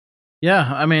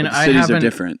 Yeah, I mean, But the cities are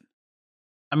different.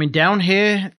 I mean, down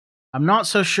here, I'm not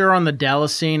so sure on the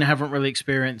Dallas scene. I haven't really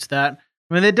experienced that.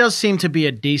 I mean, there does seem to be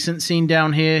a decent scene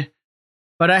down here,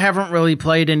 but I haven't really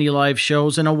played any live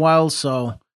shows in a while,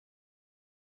 so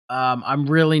I'm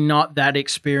really not that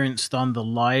experienced on the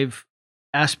live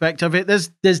aspect of it.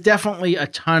 There's definitely a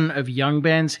ton of young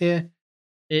bands here,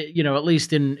 at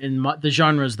least in the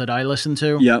genres that I listen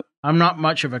to. Yep. I'm not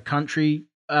much of a country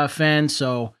fan,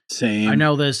 so same. I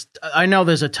know there's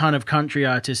a ton of country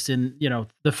artists in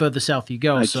the further south you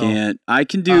go. I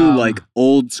can do like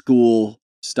old school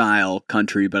style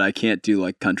country, but I can't do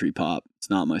like country pop. It's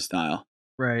not my style.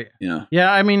 Right. Yeah.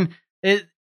 Yeah. I mean it.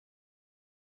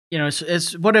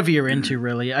 It's whatever you're into,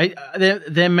 really.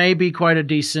 There may be quite a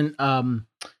decent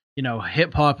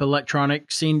hip hop electronic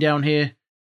scene down here.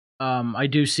 I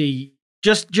do see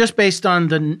just based on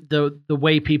the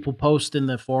way people post in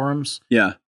the forums.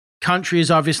 Yeah. Country is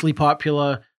obviously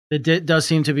popular. There does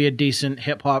seem to be a decent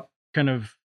hip hop kind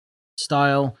of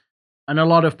style, and a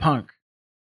lot of punk.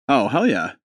 Oh, hell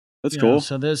yeah. That's cool.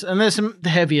 So there's some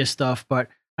heavier stuff, but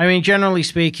I mean, generally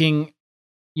speaking,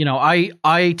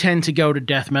 I tend to go to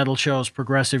death metal shows,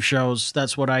 progressive shows.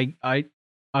 That's what I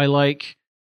like.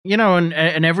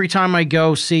 And every time I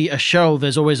go see a show,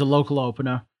 there's always a local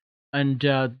opener, and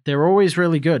they're always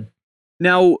really good.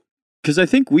 Now, because I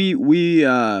think we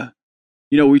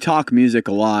talk music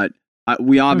a lot.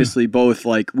 We obviously both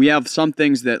we have some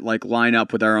things that like line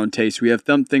up with our own tastes. We have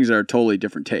some things that are totally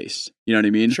different tastes. You know what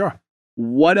I mean? Sure.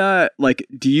 What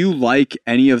do you like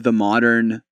any of the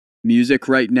modern music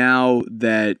right now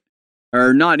that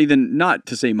are not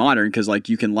to say modern, because like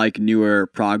you can like newer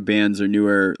prog bands or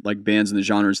newer like bands in the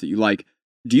genres that you like.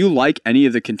 Do you like any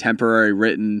of the contemporary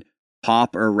written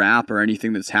pop or rap or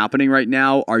anything that's happening right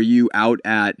now? Are you out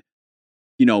at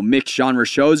mixed genre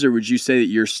shows, or would you say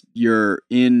that you're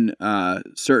in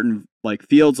certain like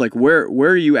fields? Like where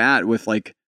are you at with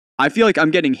like? I feel like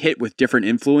I'm getting hit with different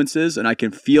influences, and I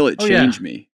can feel it change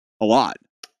me a lot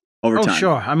over time. Oh,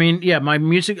 sure. I mean, yeah, my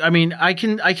music. I mean, I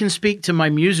can speak to my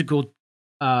musical,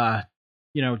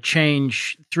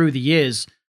 change through the years.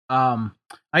 I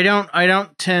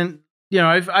don't tend.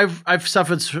 I've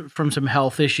suffered from some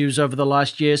health issues over the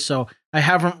last year, so I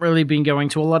haven't really been going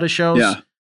to a lot of shows. Yeah.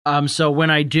 So when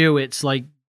I do, it's like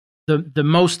the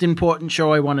most important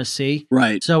show I want to see.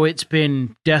 Right. So it's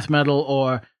been death metal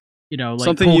or like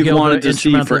something Paul you've Gilbert, wanted to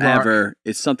see forever. Rock.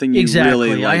 It's something you exactly.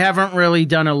 really like. I haven't really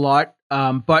done a lot,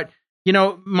 but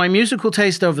my musical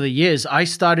taste over the years, I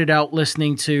started out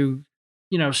listening to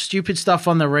stupid stuff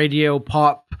on the radio,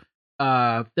 pop.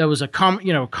 There was a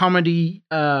comedy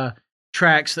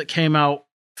tracks that came out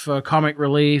for Comic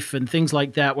Relief and things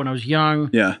like that when I was young.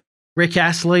 Yeah. Rick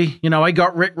Astley, I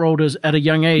got Rickrolled at a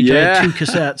young age. Yeah. I had 2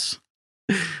 cassettes.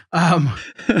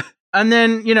 And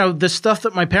then, the stuff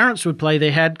that my parents would play,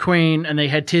 they had Queen and they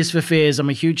had Tears for Fears. I'm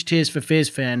a huge Tears for Fears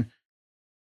fan.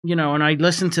 And I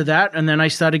listened to that, and then I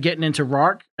started getting into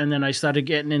rock, and then I started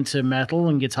getting into metal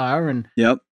and guitar. And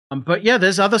yep. But yeah,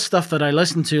 there's other stuff that I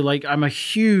listen to. Like I'm a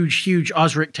huge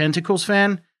Ozric Tentacles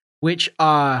fan, which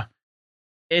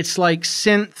it's like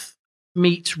synth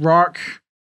meets rock,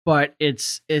 but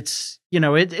it's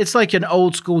like an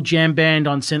old school jam band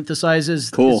on synthesizers.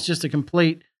 Cool. It's just a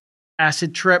complete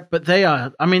acid trip. But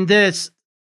they're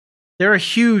a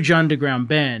huge underground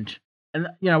band. And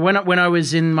when I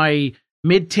was in my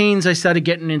mid-teens, I started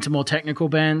getting into more technical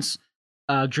bands.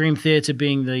 Dream Theater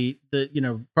being the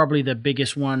probably the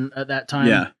biggest one at that time.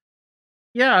 Yeah.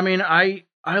 Yeah, I mean, I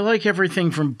like everything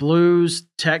from blues,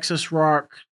 Texas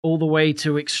rock, all the way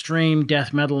to extreme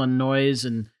death metal and noise,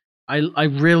 and I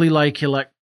really like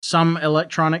some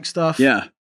electronic stuff. Yeah.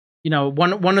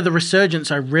 One of the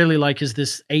resurgence I really like is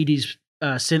this 80s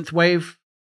synthwave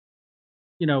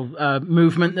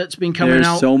movement that's been coming out.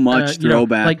 There's so much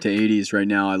throwback to 80s right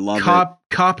now. I love it.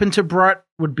 Carpenter Brut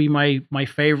would be my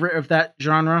favorite of that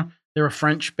genre. They're a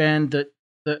French band that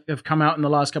have come out in the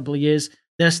last couple of years.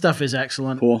 Their stuff is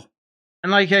excellent. Cool.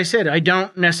 And like I said, I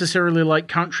don't necessarily like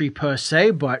country per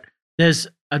se, but there's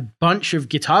a bunch of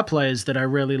guitar players that I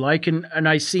really like, and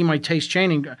I see my taste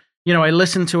changing. I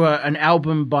listened to an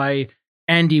album by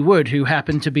Andy Wood, who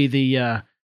happened to be the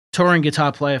touring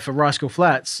guitar player for Rascal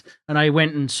Flatts, and I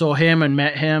went and saw him and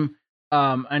met him.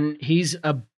 And he's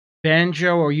a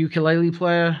banjo or ukulele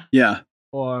player. Yeah.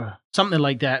 Or something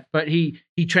like that. But he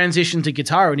transitioned to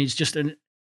guitar, and he's just an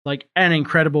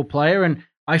incredible player. And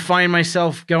I find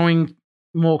myself going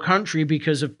more country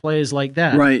because of players like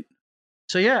that. Right.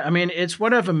 So yeah, I mean, it's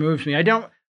whatever moves me. I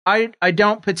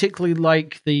don't particularly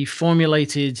like the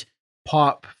formulated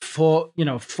pop for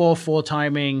 4/4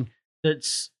 timing.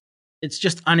 It's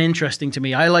just uninteresting to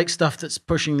me. I like stuff that's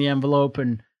pushing the envelope,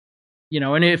 and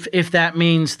and if that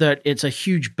means that it's a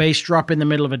huge bass drop in the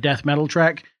middle of a death metal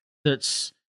track,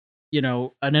 that's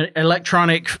an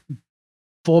electronic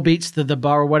 4 beats to the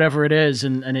bar or whatever it is,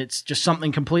 and it's just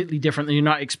something completely different than you're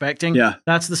not expecting. Yeah.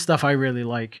 That's the stuff I really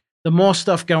like. The more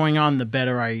stuff going on, the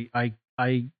better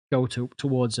I go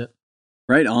towards it.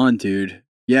 Right on, dude.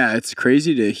 Yeah, it's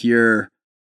crazy to hear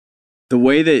the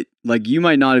way that, like, you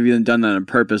might not have even done that on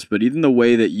purpose, but even the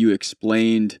way that you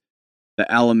explained the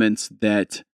elements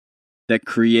that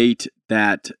create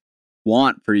that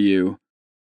want for you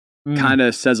kind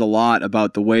of says a lot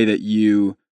about the way that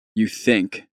you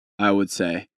think, I would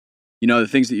say. The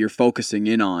things that you're focusing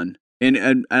in on.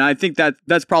 And I think that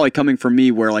that's probably coming from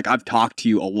me, where like I've talked to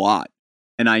you a lot,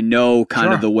 and I know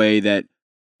kind of the way that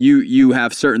you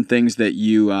have certain things that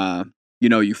you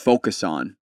you focus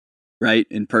on, right?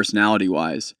 And personality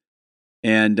wise.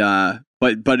 And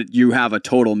but you have a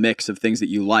total mix of things that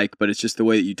you like, but it's just the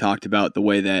way that you talked about the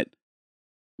way that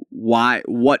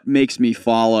what makes me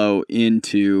follow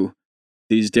into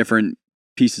these different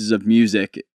pieces of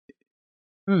music.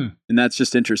 And that's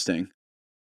just interesting.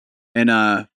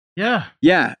 And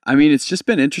yeah, I mean, it's just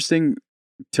been interesting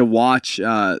to watch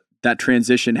that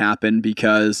transition happen,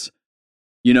 because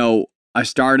I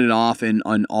started off in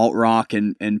on alt rock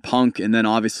and punk, and then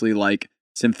obviously like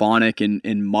symphonic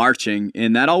and marching,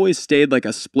 and that always stayed like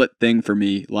a split thing for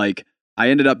me. Like I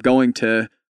ended up going to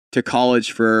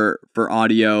college for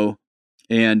audio,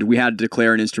 and we had to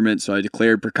declare an instrument, so I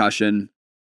declared percussion,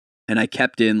 and I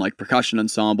kept in like percussion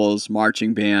ensembles,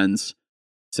 marching bands,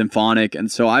 symphonic.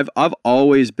 And so I've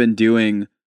always been doing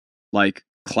like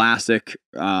classic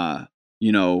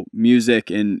music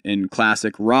and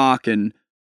classic rock and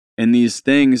these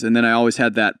things, and then I always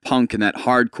had that punk and that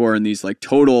hardcore and these like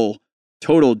total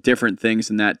different things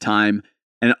in that time.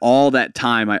 And all that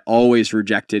time I always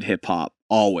rejected hip hop,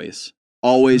 always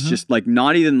just like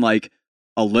not even like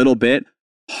a little bit,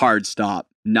 hard stop,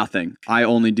 nothing. I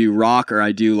only do rock, or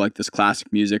I do like this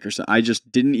classic music or something. I just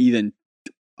didn't even,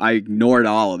 I ignored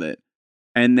all of it.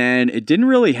 And then it didn't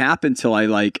really happen till I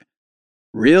like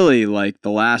really like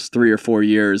the last 3 or 4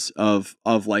 years of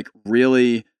like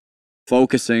really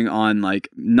focusing on like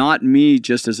not me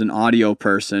just as an audio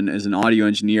person, as an audio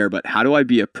engineer, but how do I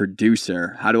be a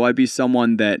producer? How do I be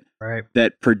someone that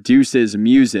produces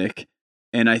music?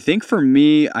 And I think for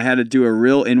me, I had to do a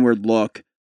real inward look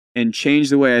and change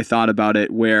the way I thought about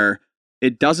it, where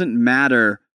it doesn't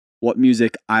matter what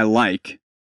music I like,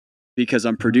 because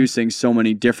I'm producing so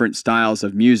many different styles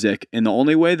of music. And the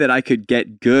only way that I could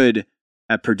get good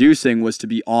at producing was to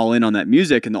be all in on that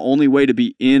music. And the only way to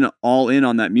be all in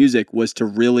on that music was to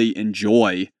really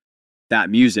enjoy that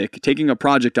music. Taking a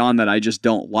project on that I just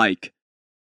don't like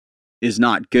is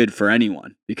not good for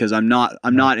anyone, because I'm not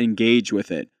engaged with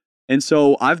it. And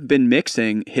so I've been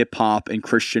mixing hip hop and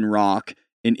Christian rock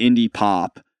and indie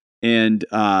pop and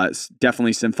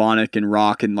definitely symphonic and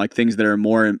rock and like things that are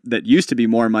more, that used to be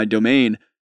more in my domain.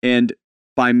 And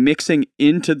by mixing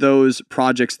into those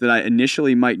projects that I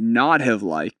initially might not have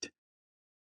liked,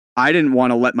 I didn't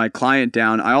want to let my client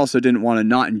down. I also didn't want to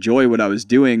not enjoy what I was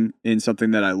doing in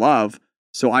something that I love.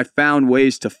 So I found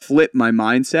ways to flip my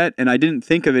mindset, and I didn't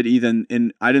think of it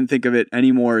I didn't think of it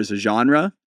anymore as a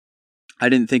genre. I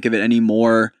didn't think of it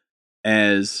anymore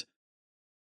as,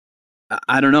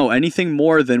 I don't know, anything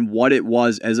more than what it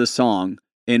was as a song.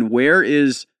 And where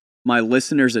is my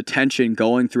listener's attention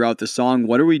going throughout the song?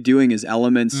 What are we doing as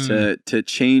elements to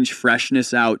change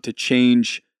freshness out, to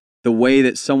change the way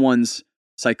that someone's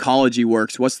psychology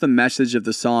works? What's the message of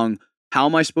the song? How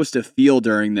am I supposed to feel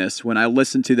during this? When I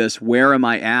listen to this, where am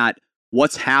I at?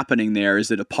 What's happening there?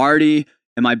 Is it a party?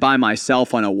 Am I by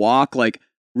myself on a walk? Like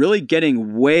really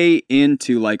getting way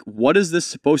into like, what is this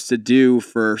supposed to do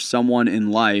for someone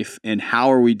in life, and how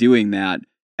are we doing that?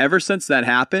 Ever since that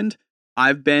happened,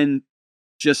 I've been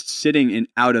just sitting in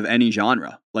out of any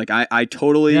genre. Like I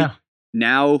totally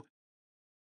now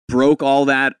broke all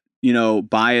that,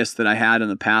 bias that I had in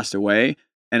the past away.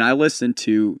 And I listen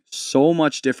to so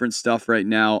much different stuff right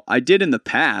now. I did in the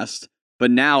past,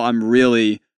 but now I'm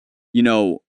really,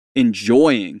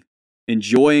 enjoying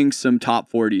some top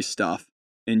 40 stuff,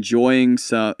 enjoying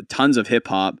tons of hip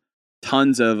hop,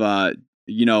 tons of,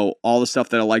 all the stuff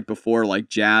that I liked before, like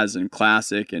jazz and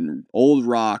classic and old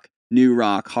rock, new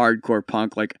rock, hardcore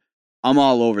punk. Like I'm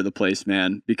all over the place,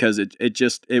 man, because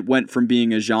it went from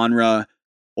being a genre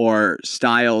or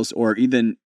styles or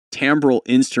even timbral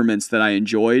instruments that I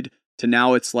enjoyed to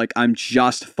now it's like I'm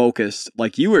just focused,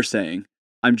 like you were saying,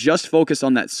 I'm just focused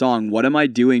on that song. What am I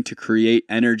doing to create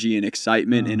energy and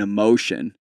excitement and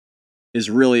emotion is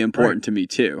really important to me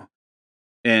too.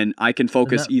 And I can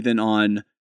focus even on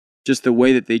just the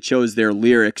way that they chose their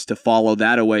lyrics to follow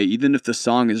that away. Even if the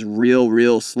song is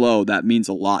real slow, that means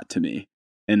a lot to me.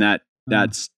 And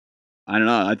that's, I don't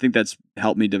know, I think that's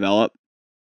helped me develop.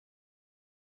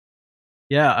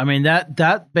 Yeah, I mean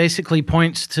that basically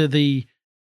points to the,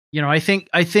 you know, I think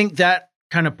that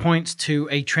kind of points to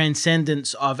a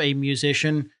transcendence of a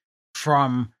musician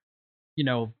from, you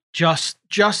know, just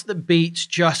the beats,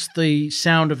 just the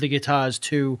sound of the guitars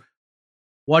to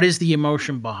what is the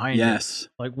emotion behind it?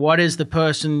 Like, what is the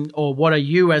person, or what are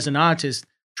you as an artist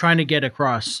trying to get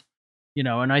across? You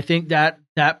know, and I think that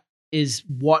is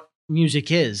what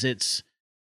music is. It's,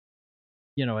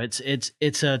 you know,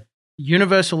 it's a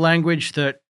universal language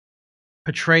that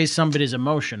portrays somebody's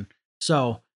emotion.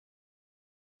 So,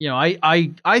 you know,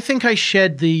 I think I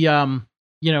shed the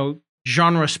you know,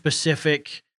 genre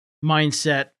specific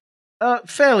mindset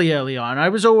fairly early on. I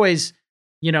was always,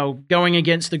 you know, going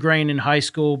against the grain in high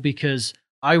school because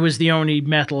I was the only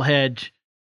metalhead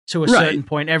to a certain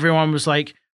point. Everyone was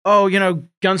like, oh, you know,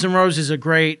 Guns N' Roses are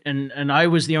great, and I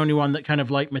was the only one that kind of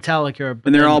liked Metallica. But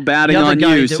and they're all batting on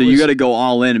you, so you got to go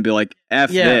all in and be like, F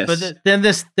this. But then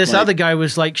this like, other guy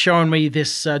was like showing me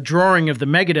this drawing of the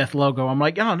Megadeth logo. I'm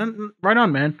like, oh, right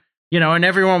on, man. You know, and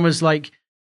everyone was like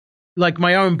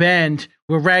my own band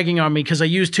were ragging on me because I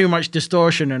used too much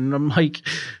distortion, and I'm like,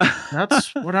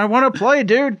 that's what I want to play,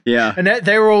 dude. Yeah. And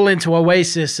they were all into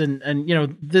Oasis, and you know,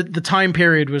 the time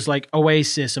period was like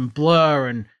Oasis and Blur,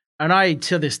 and I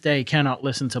to this day cannot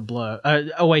listen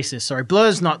to Oasis. Sorry,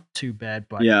 Blur's not too bad,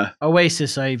 but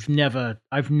Oasis I've never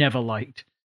liked.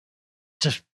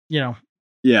 Just, you know.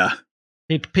 Yeah.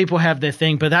 People have their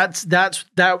thing, but that's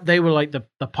they were like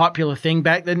the popular thing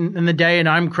back then in the day, and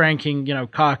I'm cranking, you know,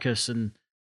 Carcass and,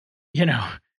 you know,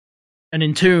 and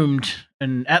Entombed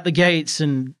and At the Gates,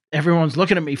 and everyone's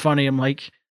looking at me funny. I'm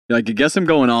like, I guess I'm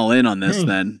going all in on this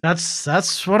then.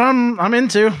 That's what I'm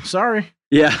into. Sorry.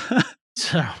 Yeah.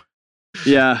 So.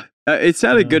 Yeah, it's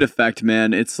had a good effect,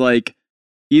 man. It's like,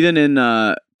 even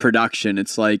in production,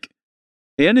 it's like,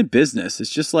 and in business, it's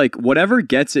just like whatever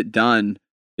gets it done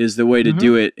is the way to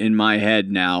do it in my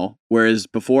head now. Whereas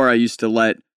before I used to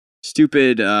let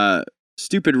stupid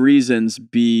reasons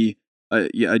be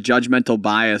a judgmental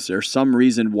bias or some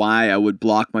reason why I would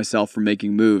block myself from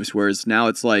making moves. Whereas now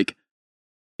it's like,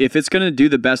 if it's going to do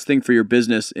the best thing for your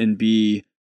business and be,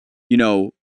 you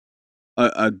know,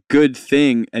 a good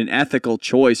thing, an ethical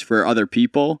choice for other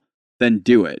people, then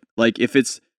do it. Like, if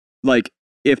it's like,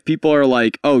 if people are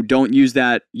like, oh, don't use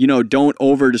that, you know, don't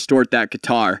over distort that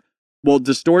guitar. Well,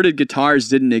 distorted guitars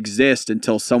didn't exist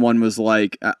until someone was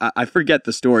like, I forget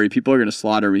the story. People are going to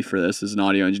slaughter me for this as an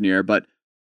audio engineer, but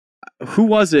who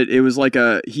was it? It was like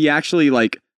he actually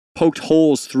like poked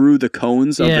holes through the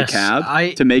cones of the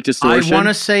cab to make distortion. I want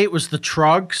to say it was the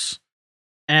Trugs,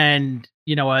 and,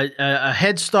 you know, a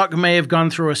headstock may have gone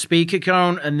through a speaker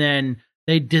cone, and then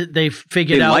they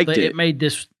figured out that it made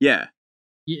this. Yeah.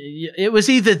 It was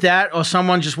either that or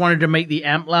someone just wanted to make the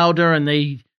amp louder, and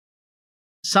it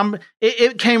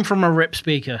came from a rip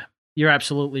speaker. You're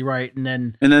absolutely right. And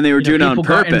then they were doing it on purpose.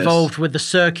 People got involved with the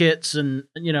circuits and,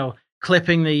 you know,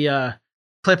 clipping the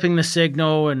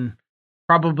signal, and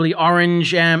probably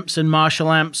Orange amps and Marshall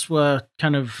amps were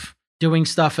kind of doing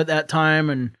stuff at that time.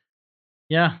 And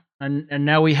yeah. And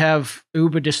now we have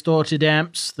uber distorted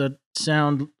amps that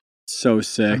sound so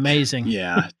sick. Amazing.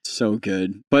 Yeah. So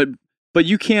good. But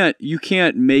you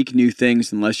can't make new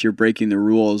things unless you're breaking the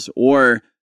rules, or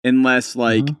unless,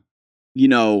 like, you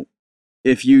know,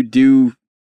 if you do,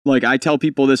 like, I tell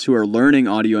people this who are learning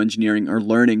audio engineering or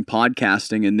learning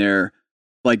podcasting, and they're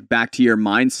like, back to your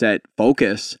mindset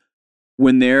focus,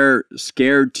 when they're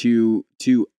scared to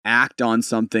act on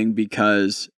something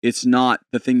because it's not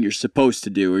the thing you're supposed to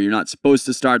do, or you're not supposed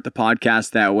to start the podcast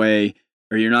that way,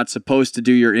 or you're not supposed to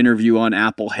do your interview on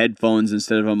Apple headphones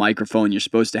instead of a microphone. You're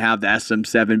supposed to have the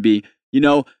SM7B. You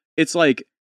know, it's like,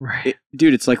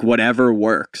 dude, it's like whatever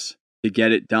works to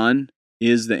get it done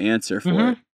is the answer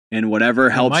for it. And whatever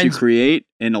helps you create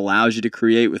and allows you to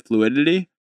create with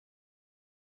fluidity.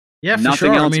 Yeah, for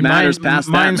nothing else matters past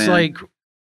that, man. Mine's like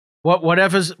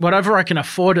whatever I can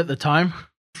afford at the time.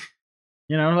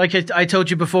 You know, like I told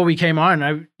you before we came on,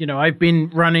 I've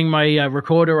been running my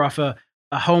recorder off a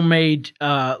homemade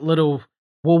little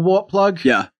wall wart plug.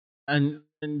 Yeah. And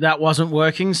that wasn't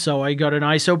working, so I got an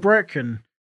ISO brick, and,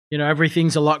 you know,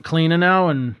 everything's a lot cleaner now.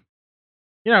 And,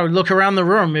 you know, look around the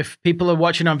room. If people are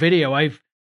watching on video, I've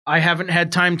I haven't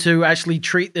had time to actually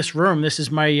treat this room. This is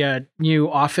my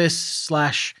new office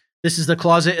 / this is the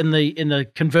closet in the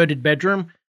converted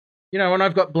bedroom. You know, and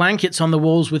I've got blankets on the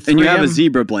walls with 3M. And you have a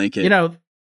zebra blanket. You know,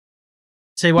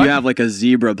 say what? You have like a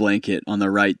zebra blanket on the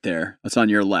right there. That's on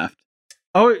your left.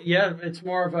 Oh yeah, it's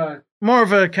more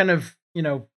of a kind of, you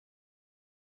know,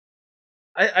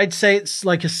 I'd say it's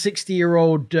like a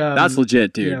 60-year-old. That's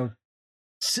legit, dude. You know,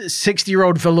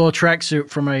 60-year-old velour tracksuit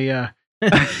from a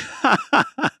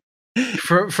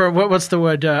for what's the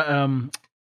word? A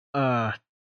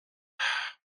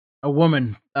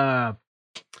woman.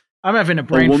 I'm having a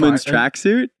brain A woman's fart.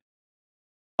 tracksuit?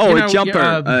 Oh, You know, a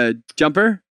jumper. A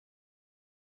jumper?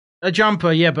 A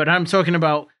jumper, yeah, but I'm talking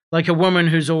about like a woman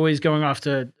who's always going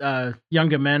after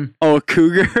younger men. Oh, a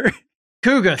cougar?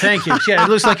 Cougar, thank you. Yeah, it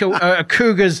looks like a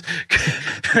cougar's.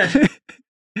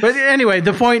 But anyway,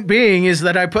 the point being is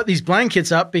that I put these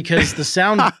blankets up because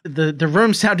the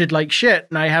room sounded like shit,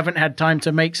 and I haven't had time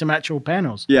to make some actual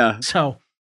panels. Yeah. So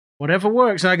whatever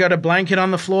works. And I got a blanket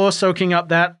on the floor soaking up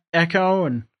that echo,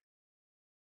 and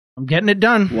I'm getting it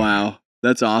done. Wow.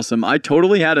 That's awesome. I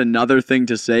totally had another thing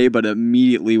to say, but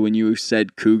immediately when you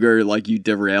said cougar, like you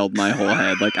derailed my whole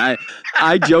head. Like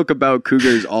I joke about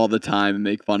cougars all the time and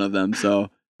make fun of them. So,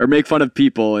 or make fun of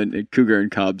people and cougar and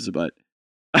cubs, but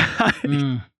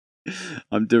I'm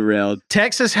derailed.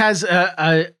 Texas has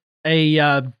a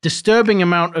disturbing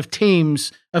amount of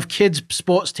teams of kids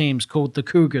sports teams called the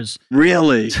Cougars.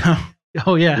 Really? So,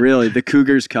 oh yeah. Really? The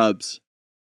Cougars Cubs.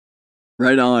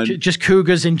 Right on. Just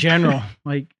Cougars in general.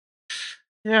 Like,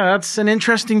 yeah, that's an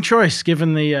interesting choice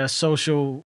given the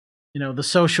social, you know, the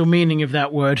social meaning of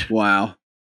that word. Wow.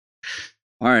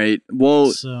 All right.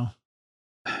 Well, so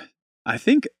I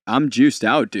think I'm juiced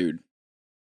out, dude.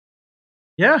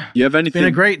 Yeah. You have anything? It's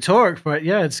been a great talk, but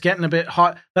yeah, it's getting a bit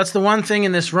hot. That's the one thing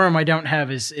in this room I don't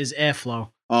have is airflow.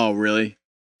 Oh, really?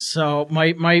 So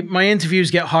my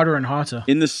interviews get hotter and hotter.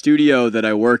 In the studio that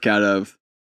I work out of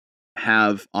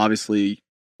have obviously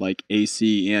like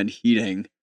AC and heating,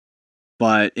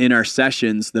 but in our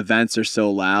sessions, the vents are so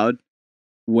loud.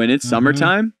 When it's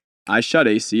summertime, I shut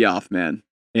AC off, man.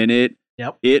 And it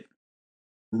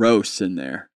roasts in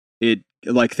there. It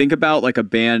like, think about like a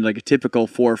band, like a typical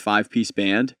 4 or 5 piece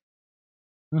band.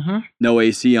 No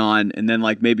AC on, and then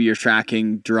like maybe you're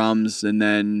tracking drums and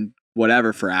then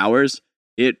whatever for hours.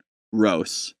 It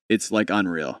roasts. It's like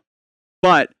unreal.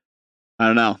 But I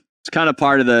don't know. It's kind of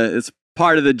part of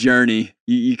the journey.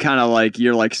 You kind of like,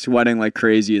 you're like sweating like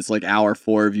crazy. It's like hour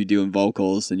 4 of you doing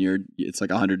vocals and it's like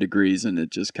 100 degrees and it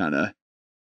just kind of,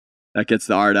 that gets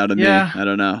the art out of me. I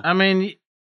don't know. I mean,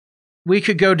 we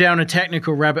could go down a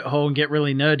technical rabbit hole and get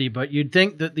really nerdy, but you'd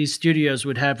think that these studios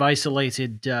would have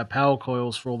isolated power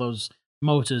coils for all those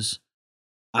motors.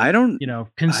 Considering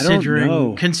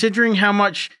how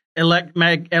much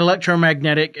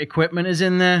electromagnetic equipment is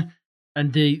in there,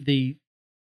 and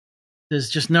there's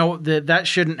just that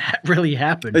shouldn't really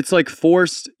happen. It's like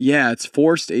forced. Yeah, it's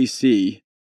forced AC,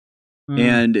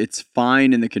 and it's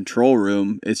fine in the control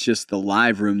room. It's just the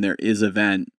live room. There is a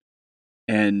vent,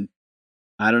 and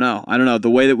I don't know. The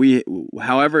way that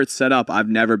however it's set up, I've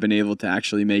never been able to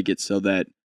actually make it so that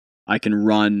I can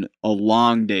run a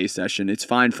long day session. It's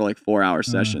fine for like 4-hour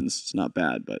sessions. It's not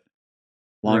bad, but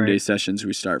long day sessions,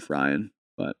 we start frying.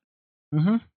 But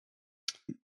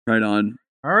right on.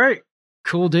 All right,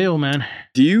 cool deal, man.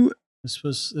 This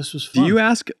was fun. Do you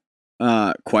ask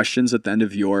questions at the end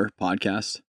of your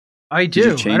podcast? I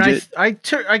do, and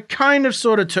I kind of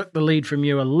sort of took the lead from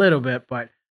you a little bit, but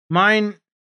mine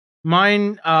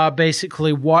are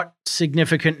basically what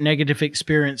significant negative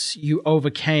experience you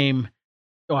overcame,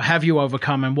 or have you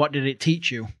overcome, and what did it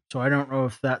teach you? So I don't know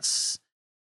if that's,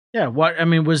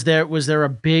 was there a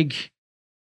big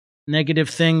negative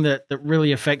thing that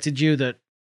really affected you that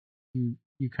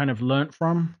you kind of learned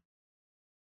from?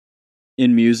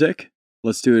 In music?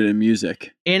 Let's do it in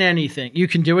music. In anything. You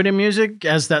can do it in music,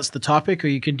 as that's the topic, or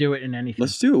you can do it in anything.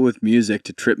 Let's do it with music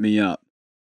to trip me up.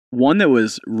 One that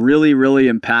was really, really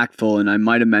impactful, and I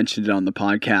might have mentioned it on the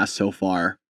podcast so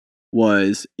far,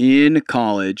 was in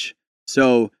college.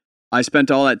 So I spent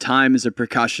all that time as a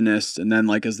percussionist and then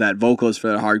like as that vocalist for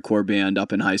that hardcore band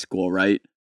up in high school, right?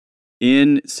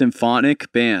 In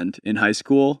symphonic band in high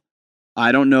school,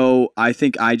 I don't know, I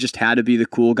think I just had to be the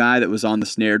cool guy that was on the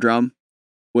snare drum,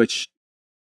 which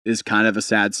is kind of a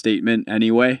sad statement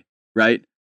anyway, right?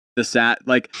 I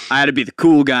had to be the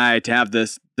cool guy to have the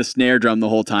snare drum the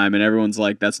whole time, and everyone's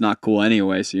like, that's not cool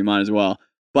anyway, so you might as well.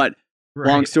 But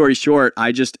long story short,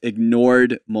 I just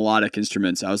ignored melodic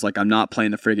instruments. I was like, I'm not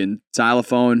playing the friggin'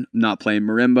 xylophone, I'm not playing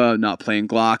marimba, I'm not playing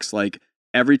glocks. Like,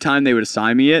 every time they would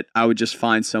assign me it, I would just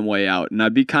find some way out, and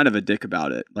I'd be kind of a dick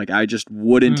about it. Like I just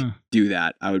wouldn't do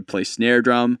that. I would play snare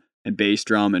drum and bass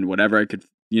drum and whatever I could,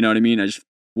 you know what I mean? I just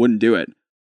wouldn't do it.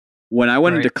 When I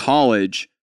went into college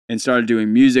and started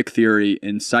doing music theory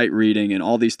and sight reading and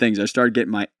all these things, I started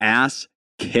getting my ass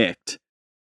kicked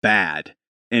bad.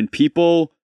 And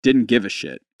people didn't give a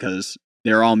shit because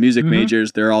they're all music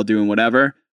majors. They're all doing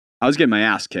whatever. I was getting my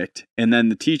ass kicked. And then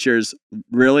the teachers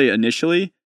really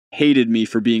initially hated me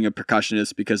for being a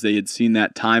percussionist because they had seen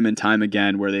that time and time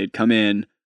again where they'd come in,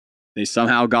 they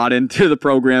somehow got into the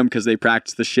program because they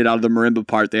practiced the shit out of the marimba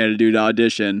part they had to do to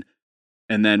audition,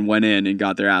 and then went in and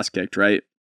got their ass kicked, right?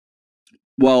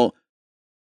 Well,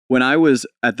 when I was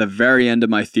at the very end of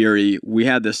my theory, we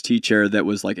had this teacher that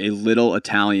was like a little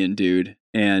Italian dude,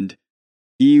 and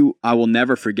I will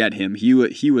never forget him.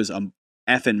 He was a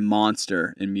effing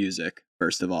monster in music,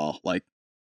 first of all. Like,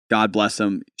 God bless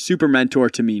him. Super mentor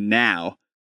to me now.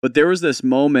 But there was this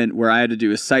moment where I had to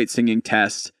do a sight singing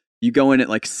test. You go in at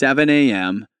like 7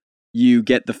 a.m., you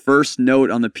get the first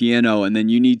note on the piano, and then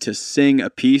you need to sing a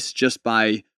piece just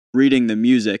by reading the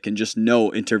music and just know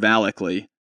intervallically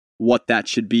what that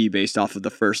should be based off of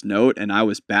the first note. And I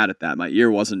was bad at that. My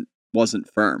ear wasn't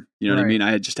firm. You know what I mean?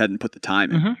 I just hadn't put the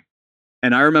time in.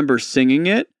 And I remember singing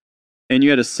it, and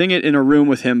you had to sing it in a room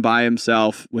with him by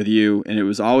himself with you. And it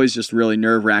was always just really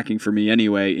nerve wracking for me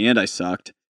anyway. And I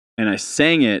sucked. And I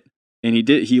sang it, and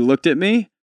he looked at me,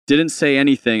 didn't say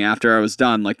anything after I was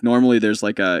done. Like normally there's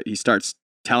like he starts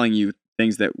telling you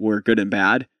things that were good and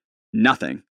bad.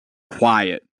 Nothing.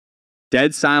 Quiet.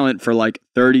 Dead silent for like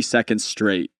 30 seconds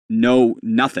straight. No,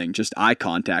 nothing. Just eye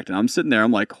contact. And I'm sitting there,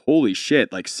 I'm like, holy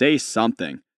shit, like say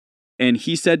something. And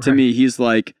he said to me, he's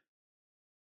like,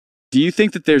 do you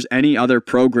think that there's any other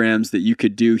programs that you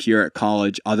could do here at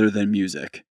college other than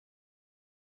music?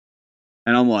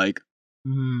 And I'm like,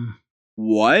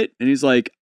 what? And he's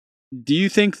like, do you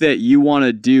think that you want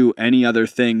to do any other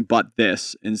thing but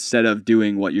this instead of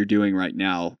doing what you're doing right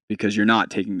now because you're not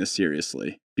taking this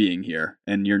seriously being here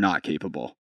and you're not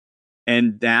capable?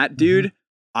 And that dude,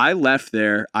 I left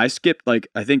there. I skipped like,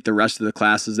 I think the rest of the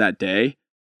classes that day.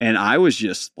 And I was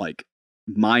just like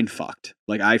mind fucked.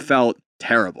 Like I felt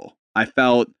terrible. I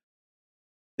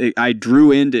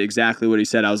drew into exactly what he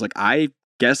said. I was like, I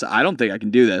guess I don't think I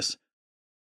can do this.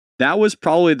 That was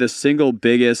probably the single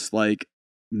biggest like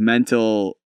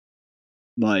mental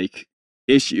like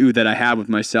issue that I had with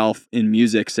myself in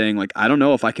music, saying like, I don't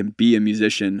know if I can be a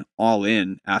musician all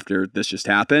in after this just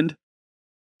happened.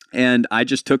 And I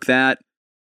just took that.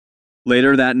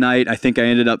 Later that night, I think I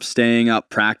ended up staying up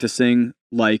practicing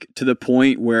like to the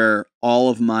point where all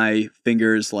of my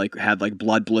fingers like had like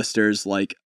blood blisters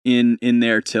like in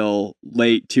there till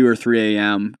late 2 or 3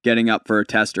 a.m. getting up for a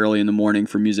test early in the morning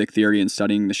for music theory and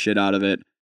studying the shit out of it.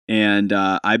 And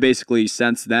I basically,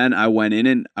 since then, I went in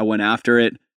and I went after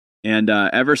it. And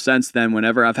ever since then,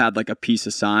 whenever I've had like a piece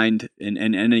assigned in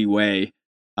any way,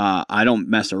 I don't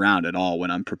mess around at all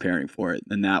when I'm preparing for it.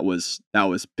 And that was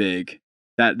big.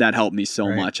 That helped me so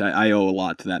much. I owe a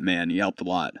lot to that man. He helped a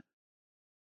lot.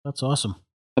 That's awesome.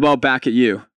 How about back at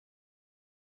you?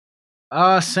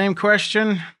 Same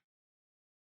question.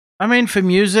 I mean, for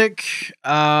music,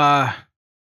 in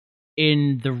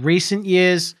the recent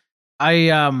years,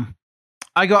 I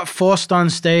got forced on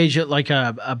stage at like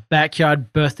a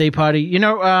backyard birthday party. You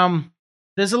know,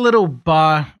 there's a little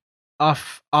bar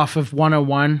off of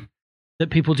 101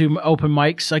 that people do open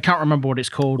mics. I can't remember what it's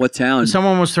called. What town?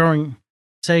 Someone was throwing.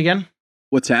 Say again.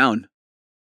 What town?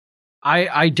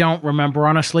 I don't remember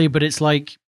honestly, but it's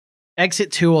like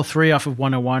exit 2 or 3 off of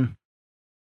 101.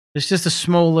 It's just a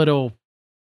small little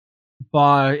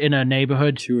bar in a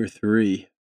neighborhood. 2 or 3.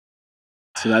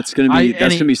 So that's gonna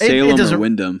be Salem or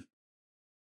Wyndham.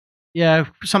 Yeah,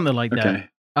 something like that.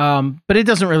 But it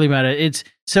doesn't really matter. It's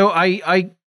so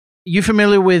you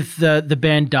familiar with the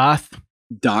band Darth?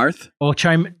 Darth? Or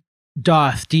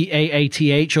Darth,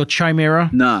 Daath, or Chimera?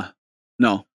 Nah.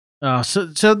 No.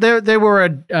 So they were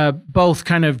both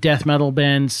kind of death metal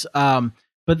bands.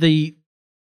 But the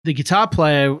guitar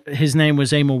player, his name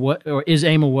was Emil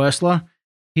Wursler.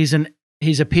 He's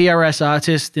a PRS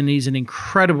artist and he's an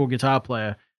incredible guitar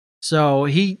player. So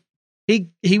he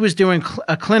was doing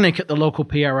a clinic at the local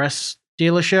PRS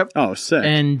dealership. Oh, sick.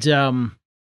 And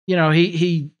you know,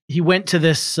 he went to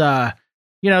this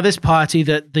this party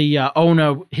that the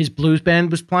owner, his blues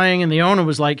band was playing, and the owner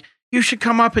was like, you should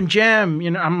come up and jam.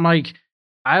 You know, I'm like,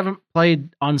 I haven't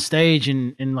played on stage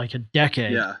in like a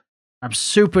decade. Yeah. I'm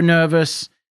super nervous.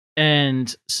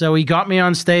 And so he got me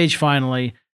on stage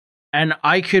finally. And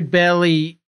I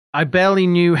barely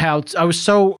knew how I was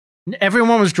so,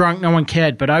 everyone was drunk. No one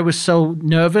cared, but I was so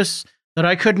nervous that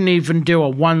I couldn't even do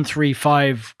a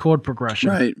 1-3-5 chord progression.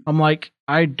 Right. I'm like,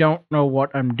 I don't know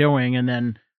what I'm doing. And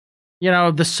then,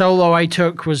 the solo I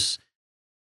took was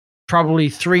probably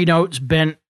 3 notes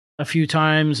bent a few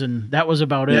times, and that was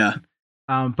about it. Yeah.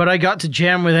 But I got to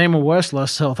jam with Emil Wursler,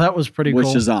 so that was pretty cool.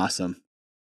 Which is awesome.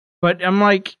 But I'm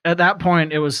like, at that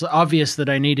point, it was obvious that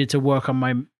I needed to work on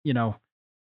my,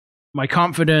 my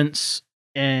confidence.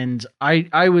 And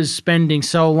I was spending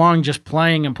so long just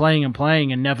playing and playing and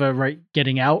playing and never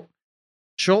getting out.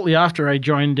 Shortly after, I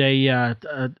joined a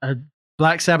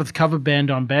Black Sabbath cover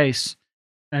band on bass.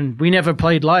 And we never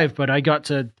played live, but I got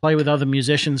to play with other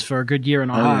musicians for a good year and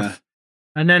a half.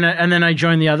 Yeah. And then I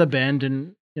joined the other band,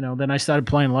 and then I started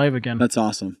playing live again. That's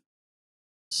awesome.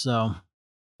 So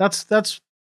that's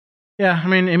yeah. I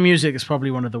mean, in music, it's probably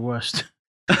one of the worst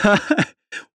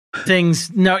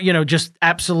things. No, just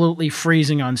absolutely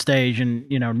freezing on stage, and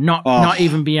not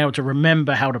even being able to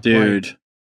remember how to play. Dude,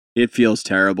 it feels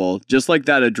terrible. Just like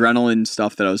that adrenaline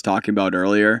stuff that I was talking about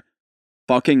earlier.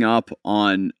 Fucking up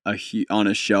on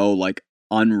a show like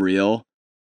unreal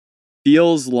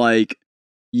feels like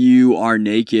you are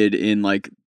naked in like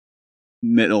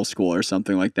middle school or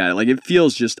something like that. Like it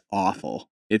feels just awful.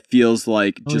 It feels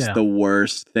like just the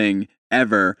worst thing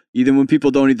ever. Even when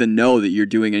people don't even know that you're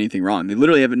doing anything wrong, they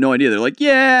literally have no idea. They're like,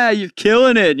 "Yeah, you're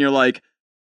killing it," and you're like,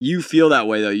 you feel that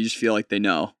way though. You just feel like they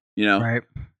know, right?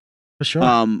 For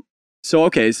sure.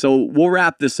 So we'll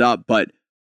wrap this up, but.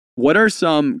 What are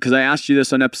some, because I asked you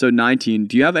this on episode 19,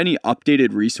 do you have any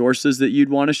updated resources that you'd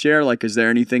want to share? Like, is there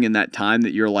anything in that time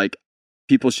that you're like,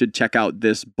 people should check out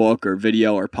this book or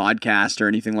video or podcast or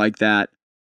anything like that?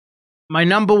 My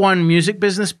number one music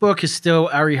business book is still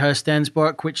Ari Herstand's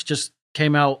book, which just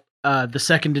came out the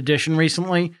second edition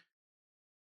recently.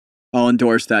 I'll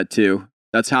endorse that too.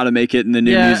 That's how to make it in the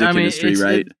new music industry,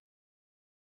 right?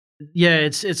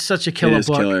 It's such a killer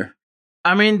book. Killer.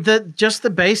 I mean, just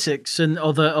the basics and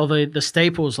or the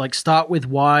staples, like start with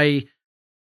why,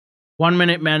 1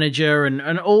 Minute Manager,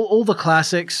 and all the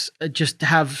classics just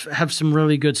have some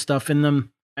really good stuff in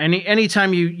them.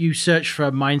 Anytime you search for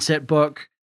a mindset book,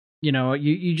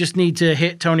 you just need to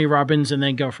hit Tony Robbins and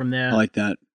then go from there. I like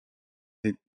that.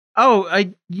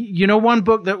 One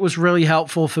book that was really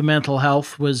helpful for mental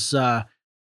health was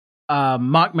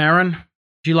Mark Maron.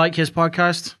 Do you like his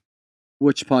podcast?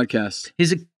 Which podcast?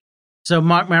 So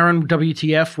Mark Maron,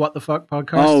 WTF, What the Fuck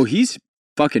podcast. Oh, he's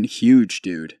fucking huge,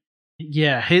 dude.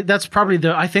 Yeah, that's probably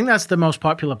I think that's the most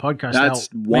popular podcast. That's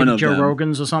one of Joe them.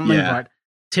 Rogan's or something, but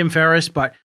Tim Ferriss.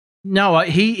 But no,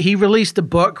 he released a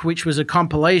book which was a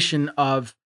compilation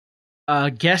of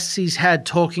guests he's had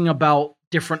talking about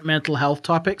different mental health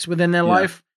topics within their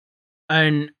life,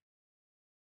 and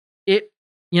it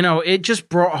just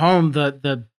brought home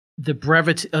the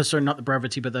brevity. Sorry, not the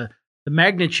brevity, but the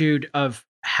magnitude of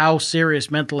how serious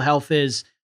mental health is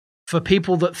for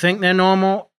people that think they're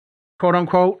normal, quote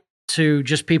unquote, to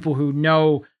just people who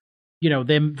know,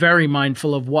 they're very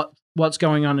mindful of what's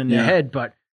going on in their head.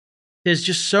 But there's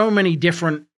just so many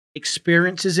different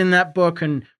experiences in that book,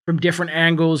 and from different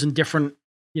angles and different,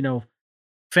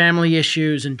 family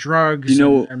issues and drugs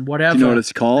and whatever. Do you know what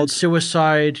it's called? And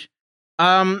suicide.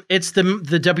 It's the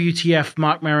WTF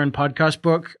Mark Maron podcast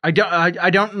book. I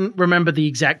don't remember the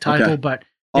exact title, but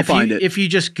I'll find it. If you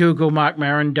just Google Mark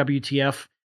Maron WTF,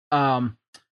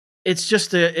 it's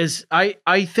just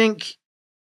I think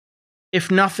if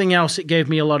nothing else, it gave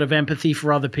me a lot of empathy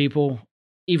for other people,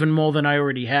 even more than I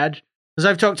already had. Because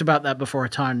I've talked about that before a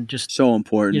ton. Just so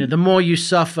important. The more you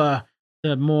suffer,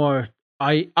 the more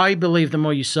I believe the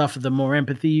more you suffer, the more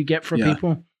empathy you get from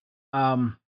people.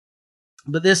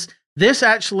 But this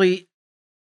actually,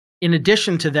 in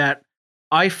addition to that,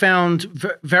 I found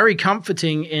very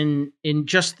comforting in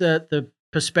just the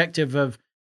perspective of,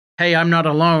 hey, I'm not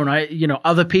alone.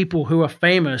 Other people who are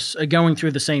famous are going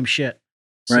through the same shit.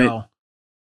 Right. So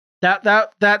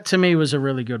that to me was a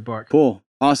really good book. Cool.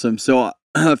 Awesome. So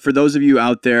for those of you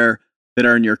out there that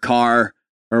are in your car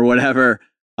or whatever,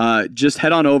 just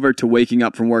head on over to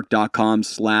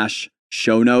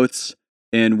wakingupfromwork.com/show notes,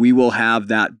 and we will have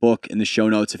that book in the show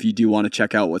notes if you do want to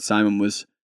check out what Simon was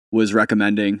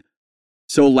recommending.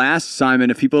 So last, Simon,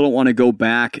 if people don't want to go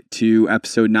back to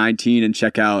episode 19 and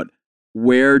check out,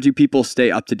 where do people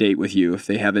stay up to date with you if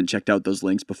they haven't checked out those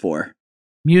links before?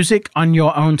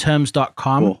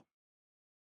 musiconyourownterms.com. Cool.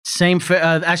 Same for,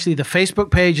 actually, the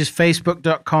Facebook page is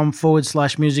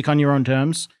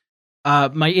facebook.com/musiconyourownterms.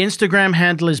 My Instagram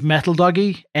handle is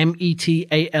metaldoggy,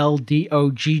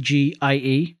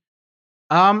 METALDOGGIE.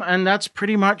 And that's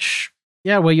pretty much,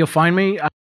 where you'll find me.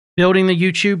 Building the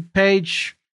YouTube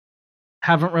page.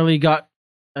 Haven't really got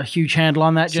a huge handle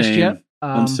on that just yet.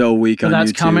 I'm so weak on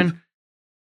that's YouTube. Coming.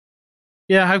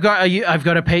 Yeah, I've got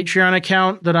a Patreon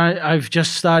account that I've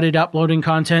just started uploading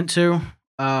content to.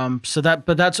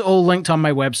 But that's all linked on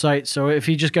my website. So if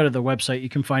you just go to the website, you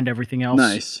can find everything else.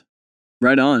 Nice.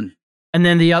 Right on. And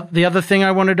then the other thing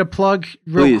I wanted to plug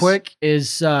real quick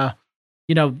is,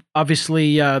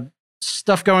 obviously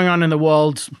stuff going on in the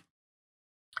world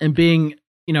and being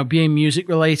music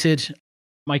related.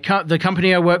 The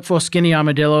company I work for, Skinny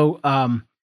Armadillo,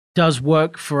 does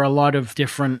work for a lot of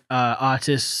different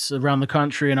artists around the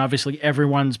country, and obviously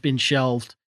everyone's been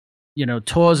shelved.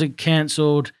 Tours are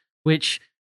canceled, which,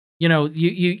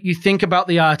 you think about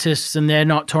the artists and they're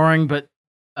not touring, but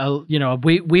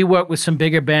we work with some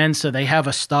bigger bands, so they have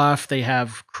a staff, they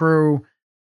have crew,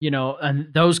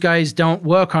 and those guys don't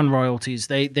work on royalties.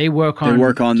 They work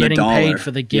on getting paid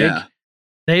for the gig. Yeah.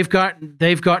 They've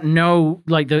got no,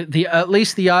 like, the at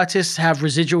least the artists have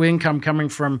residual income coming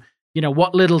from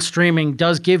what little streaming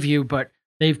does give you, but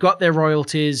they've got their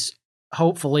royalties,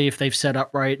 hopefully, if they've set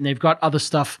up right, and they've got other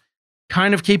stuff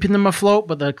kind of keeping them afloat,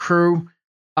 but the crew.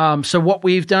 So what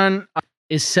we've done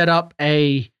is set up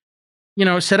a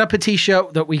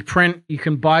t-shirt that we print. You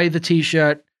can buy the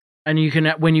t-shirt, and you can,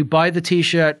 when you buy the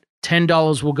t-shirt,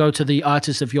 $10 will go to the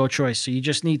artist of your choice. So you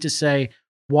just need to say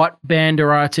what band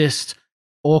or artist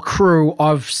or crew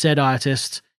of said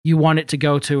artist you want it to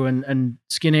go to, and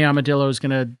Skinny Armadillo is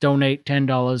going to donate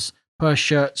 $10 per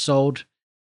shirt sold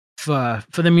for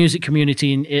the music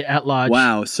community at large.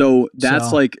 Wow. So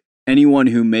that's like anyone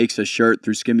who makes a shirt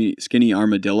through Skinny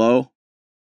Armadillo?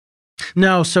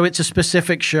 No, so it's a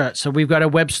specific shirt. So we've got a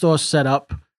web store set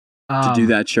up. To do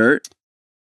that shirt?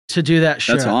 To do that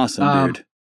shirt. That's awesome, dude.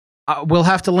 We'll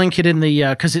have to link it in the,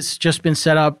 because it's just been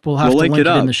set up. We'll link it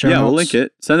in the show notes. Yeah, we'll link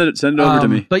it. Send it over to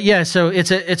me. But yeah, so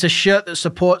it's a shirt that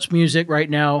supports music right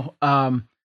now. So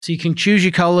you can choose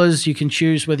your colors. You can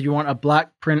choose whether you want a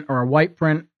black print or a white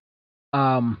print.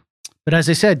 But as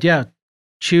I said, yeah,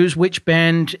 choose which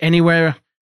band anywhere,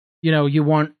 you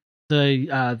want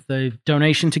the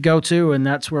donation to go to, and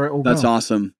that's where it will go. That's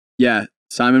awesome. Yeah,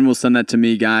 Simon will send that to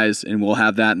me, guys, and we'll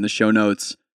have that in the show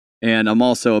notes. And I'm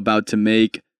also about to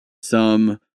make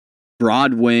some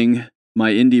Broadwing, my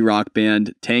indie rock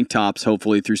band, tank tops,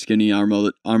 hopefully through Skinny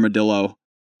Armadillo.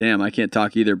 Damn, I can't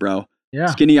talk either, bro. Yeah.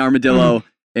 Skinny Armadillo,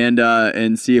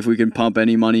 and see if we can pump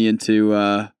any money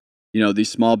into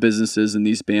these small businesses and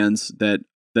these bands that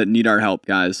need our help,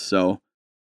 guys. So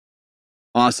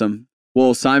awesome.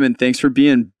 Well, Simon, thanks for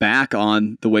being back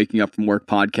on the Waking Up From Work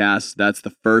podcast. That's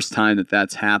the first time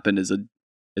that's happened as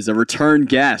a return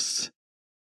guest.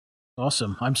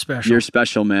 Awesome. I'm special. You're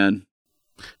special, man.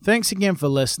 Thanks again for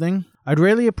listening. I'd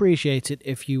really appreciate it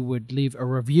if you would leave a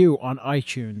review on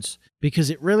iTunes, because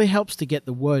it really helps to get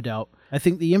the word out. I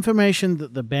think the information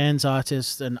that the bands,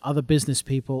 artists, and other business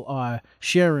people are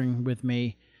sharing with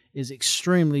me is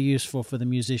extremely useful for the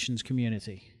musicians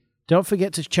community. Don't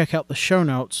forget to check out the show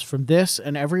notes from this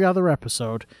and every other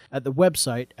episode at the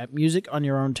website at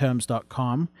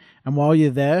musiconyourownterms.com. And while you're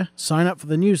there, sign up for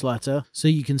the newsletter so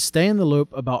you can stay in the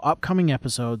loop about upcoming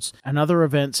episodes and other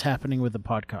events happening with the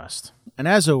podcast. And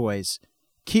as always,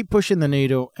 keep pushing the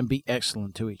needle and be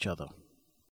excellent to each other.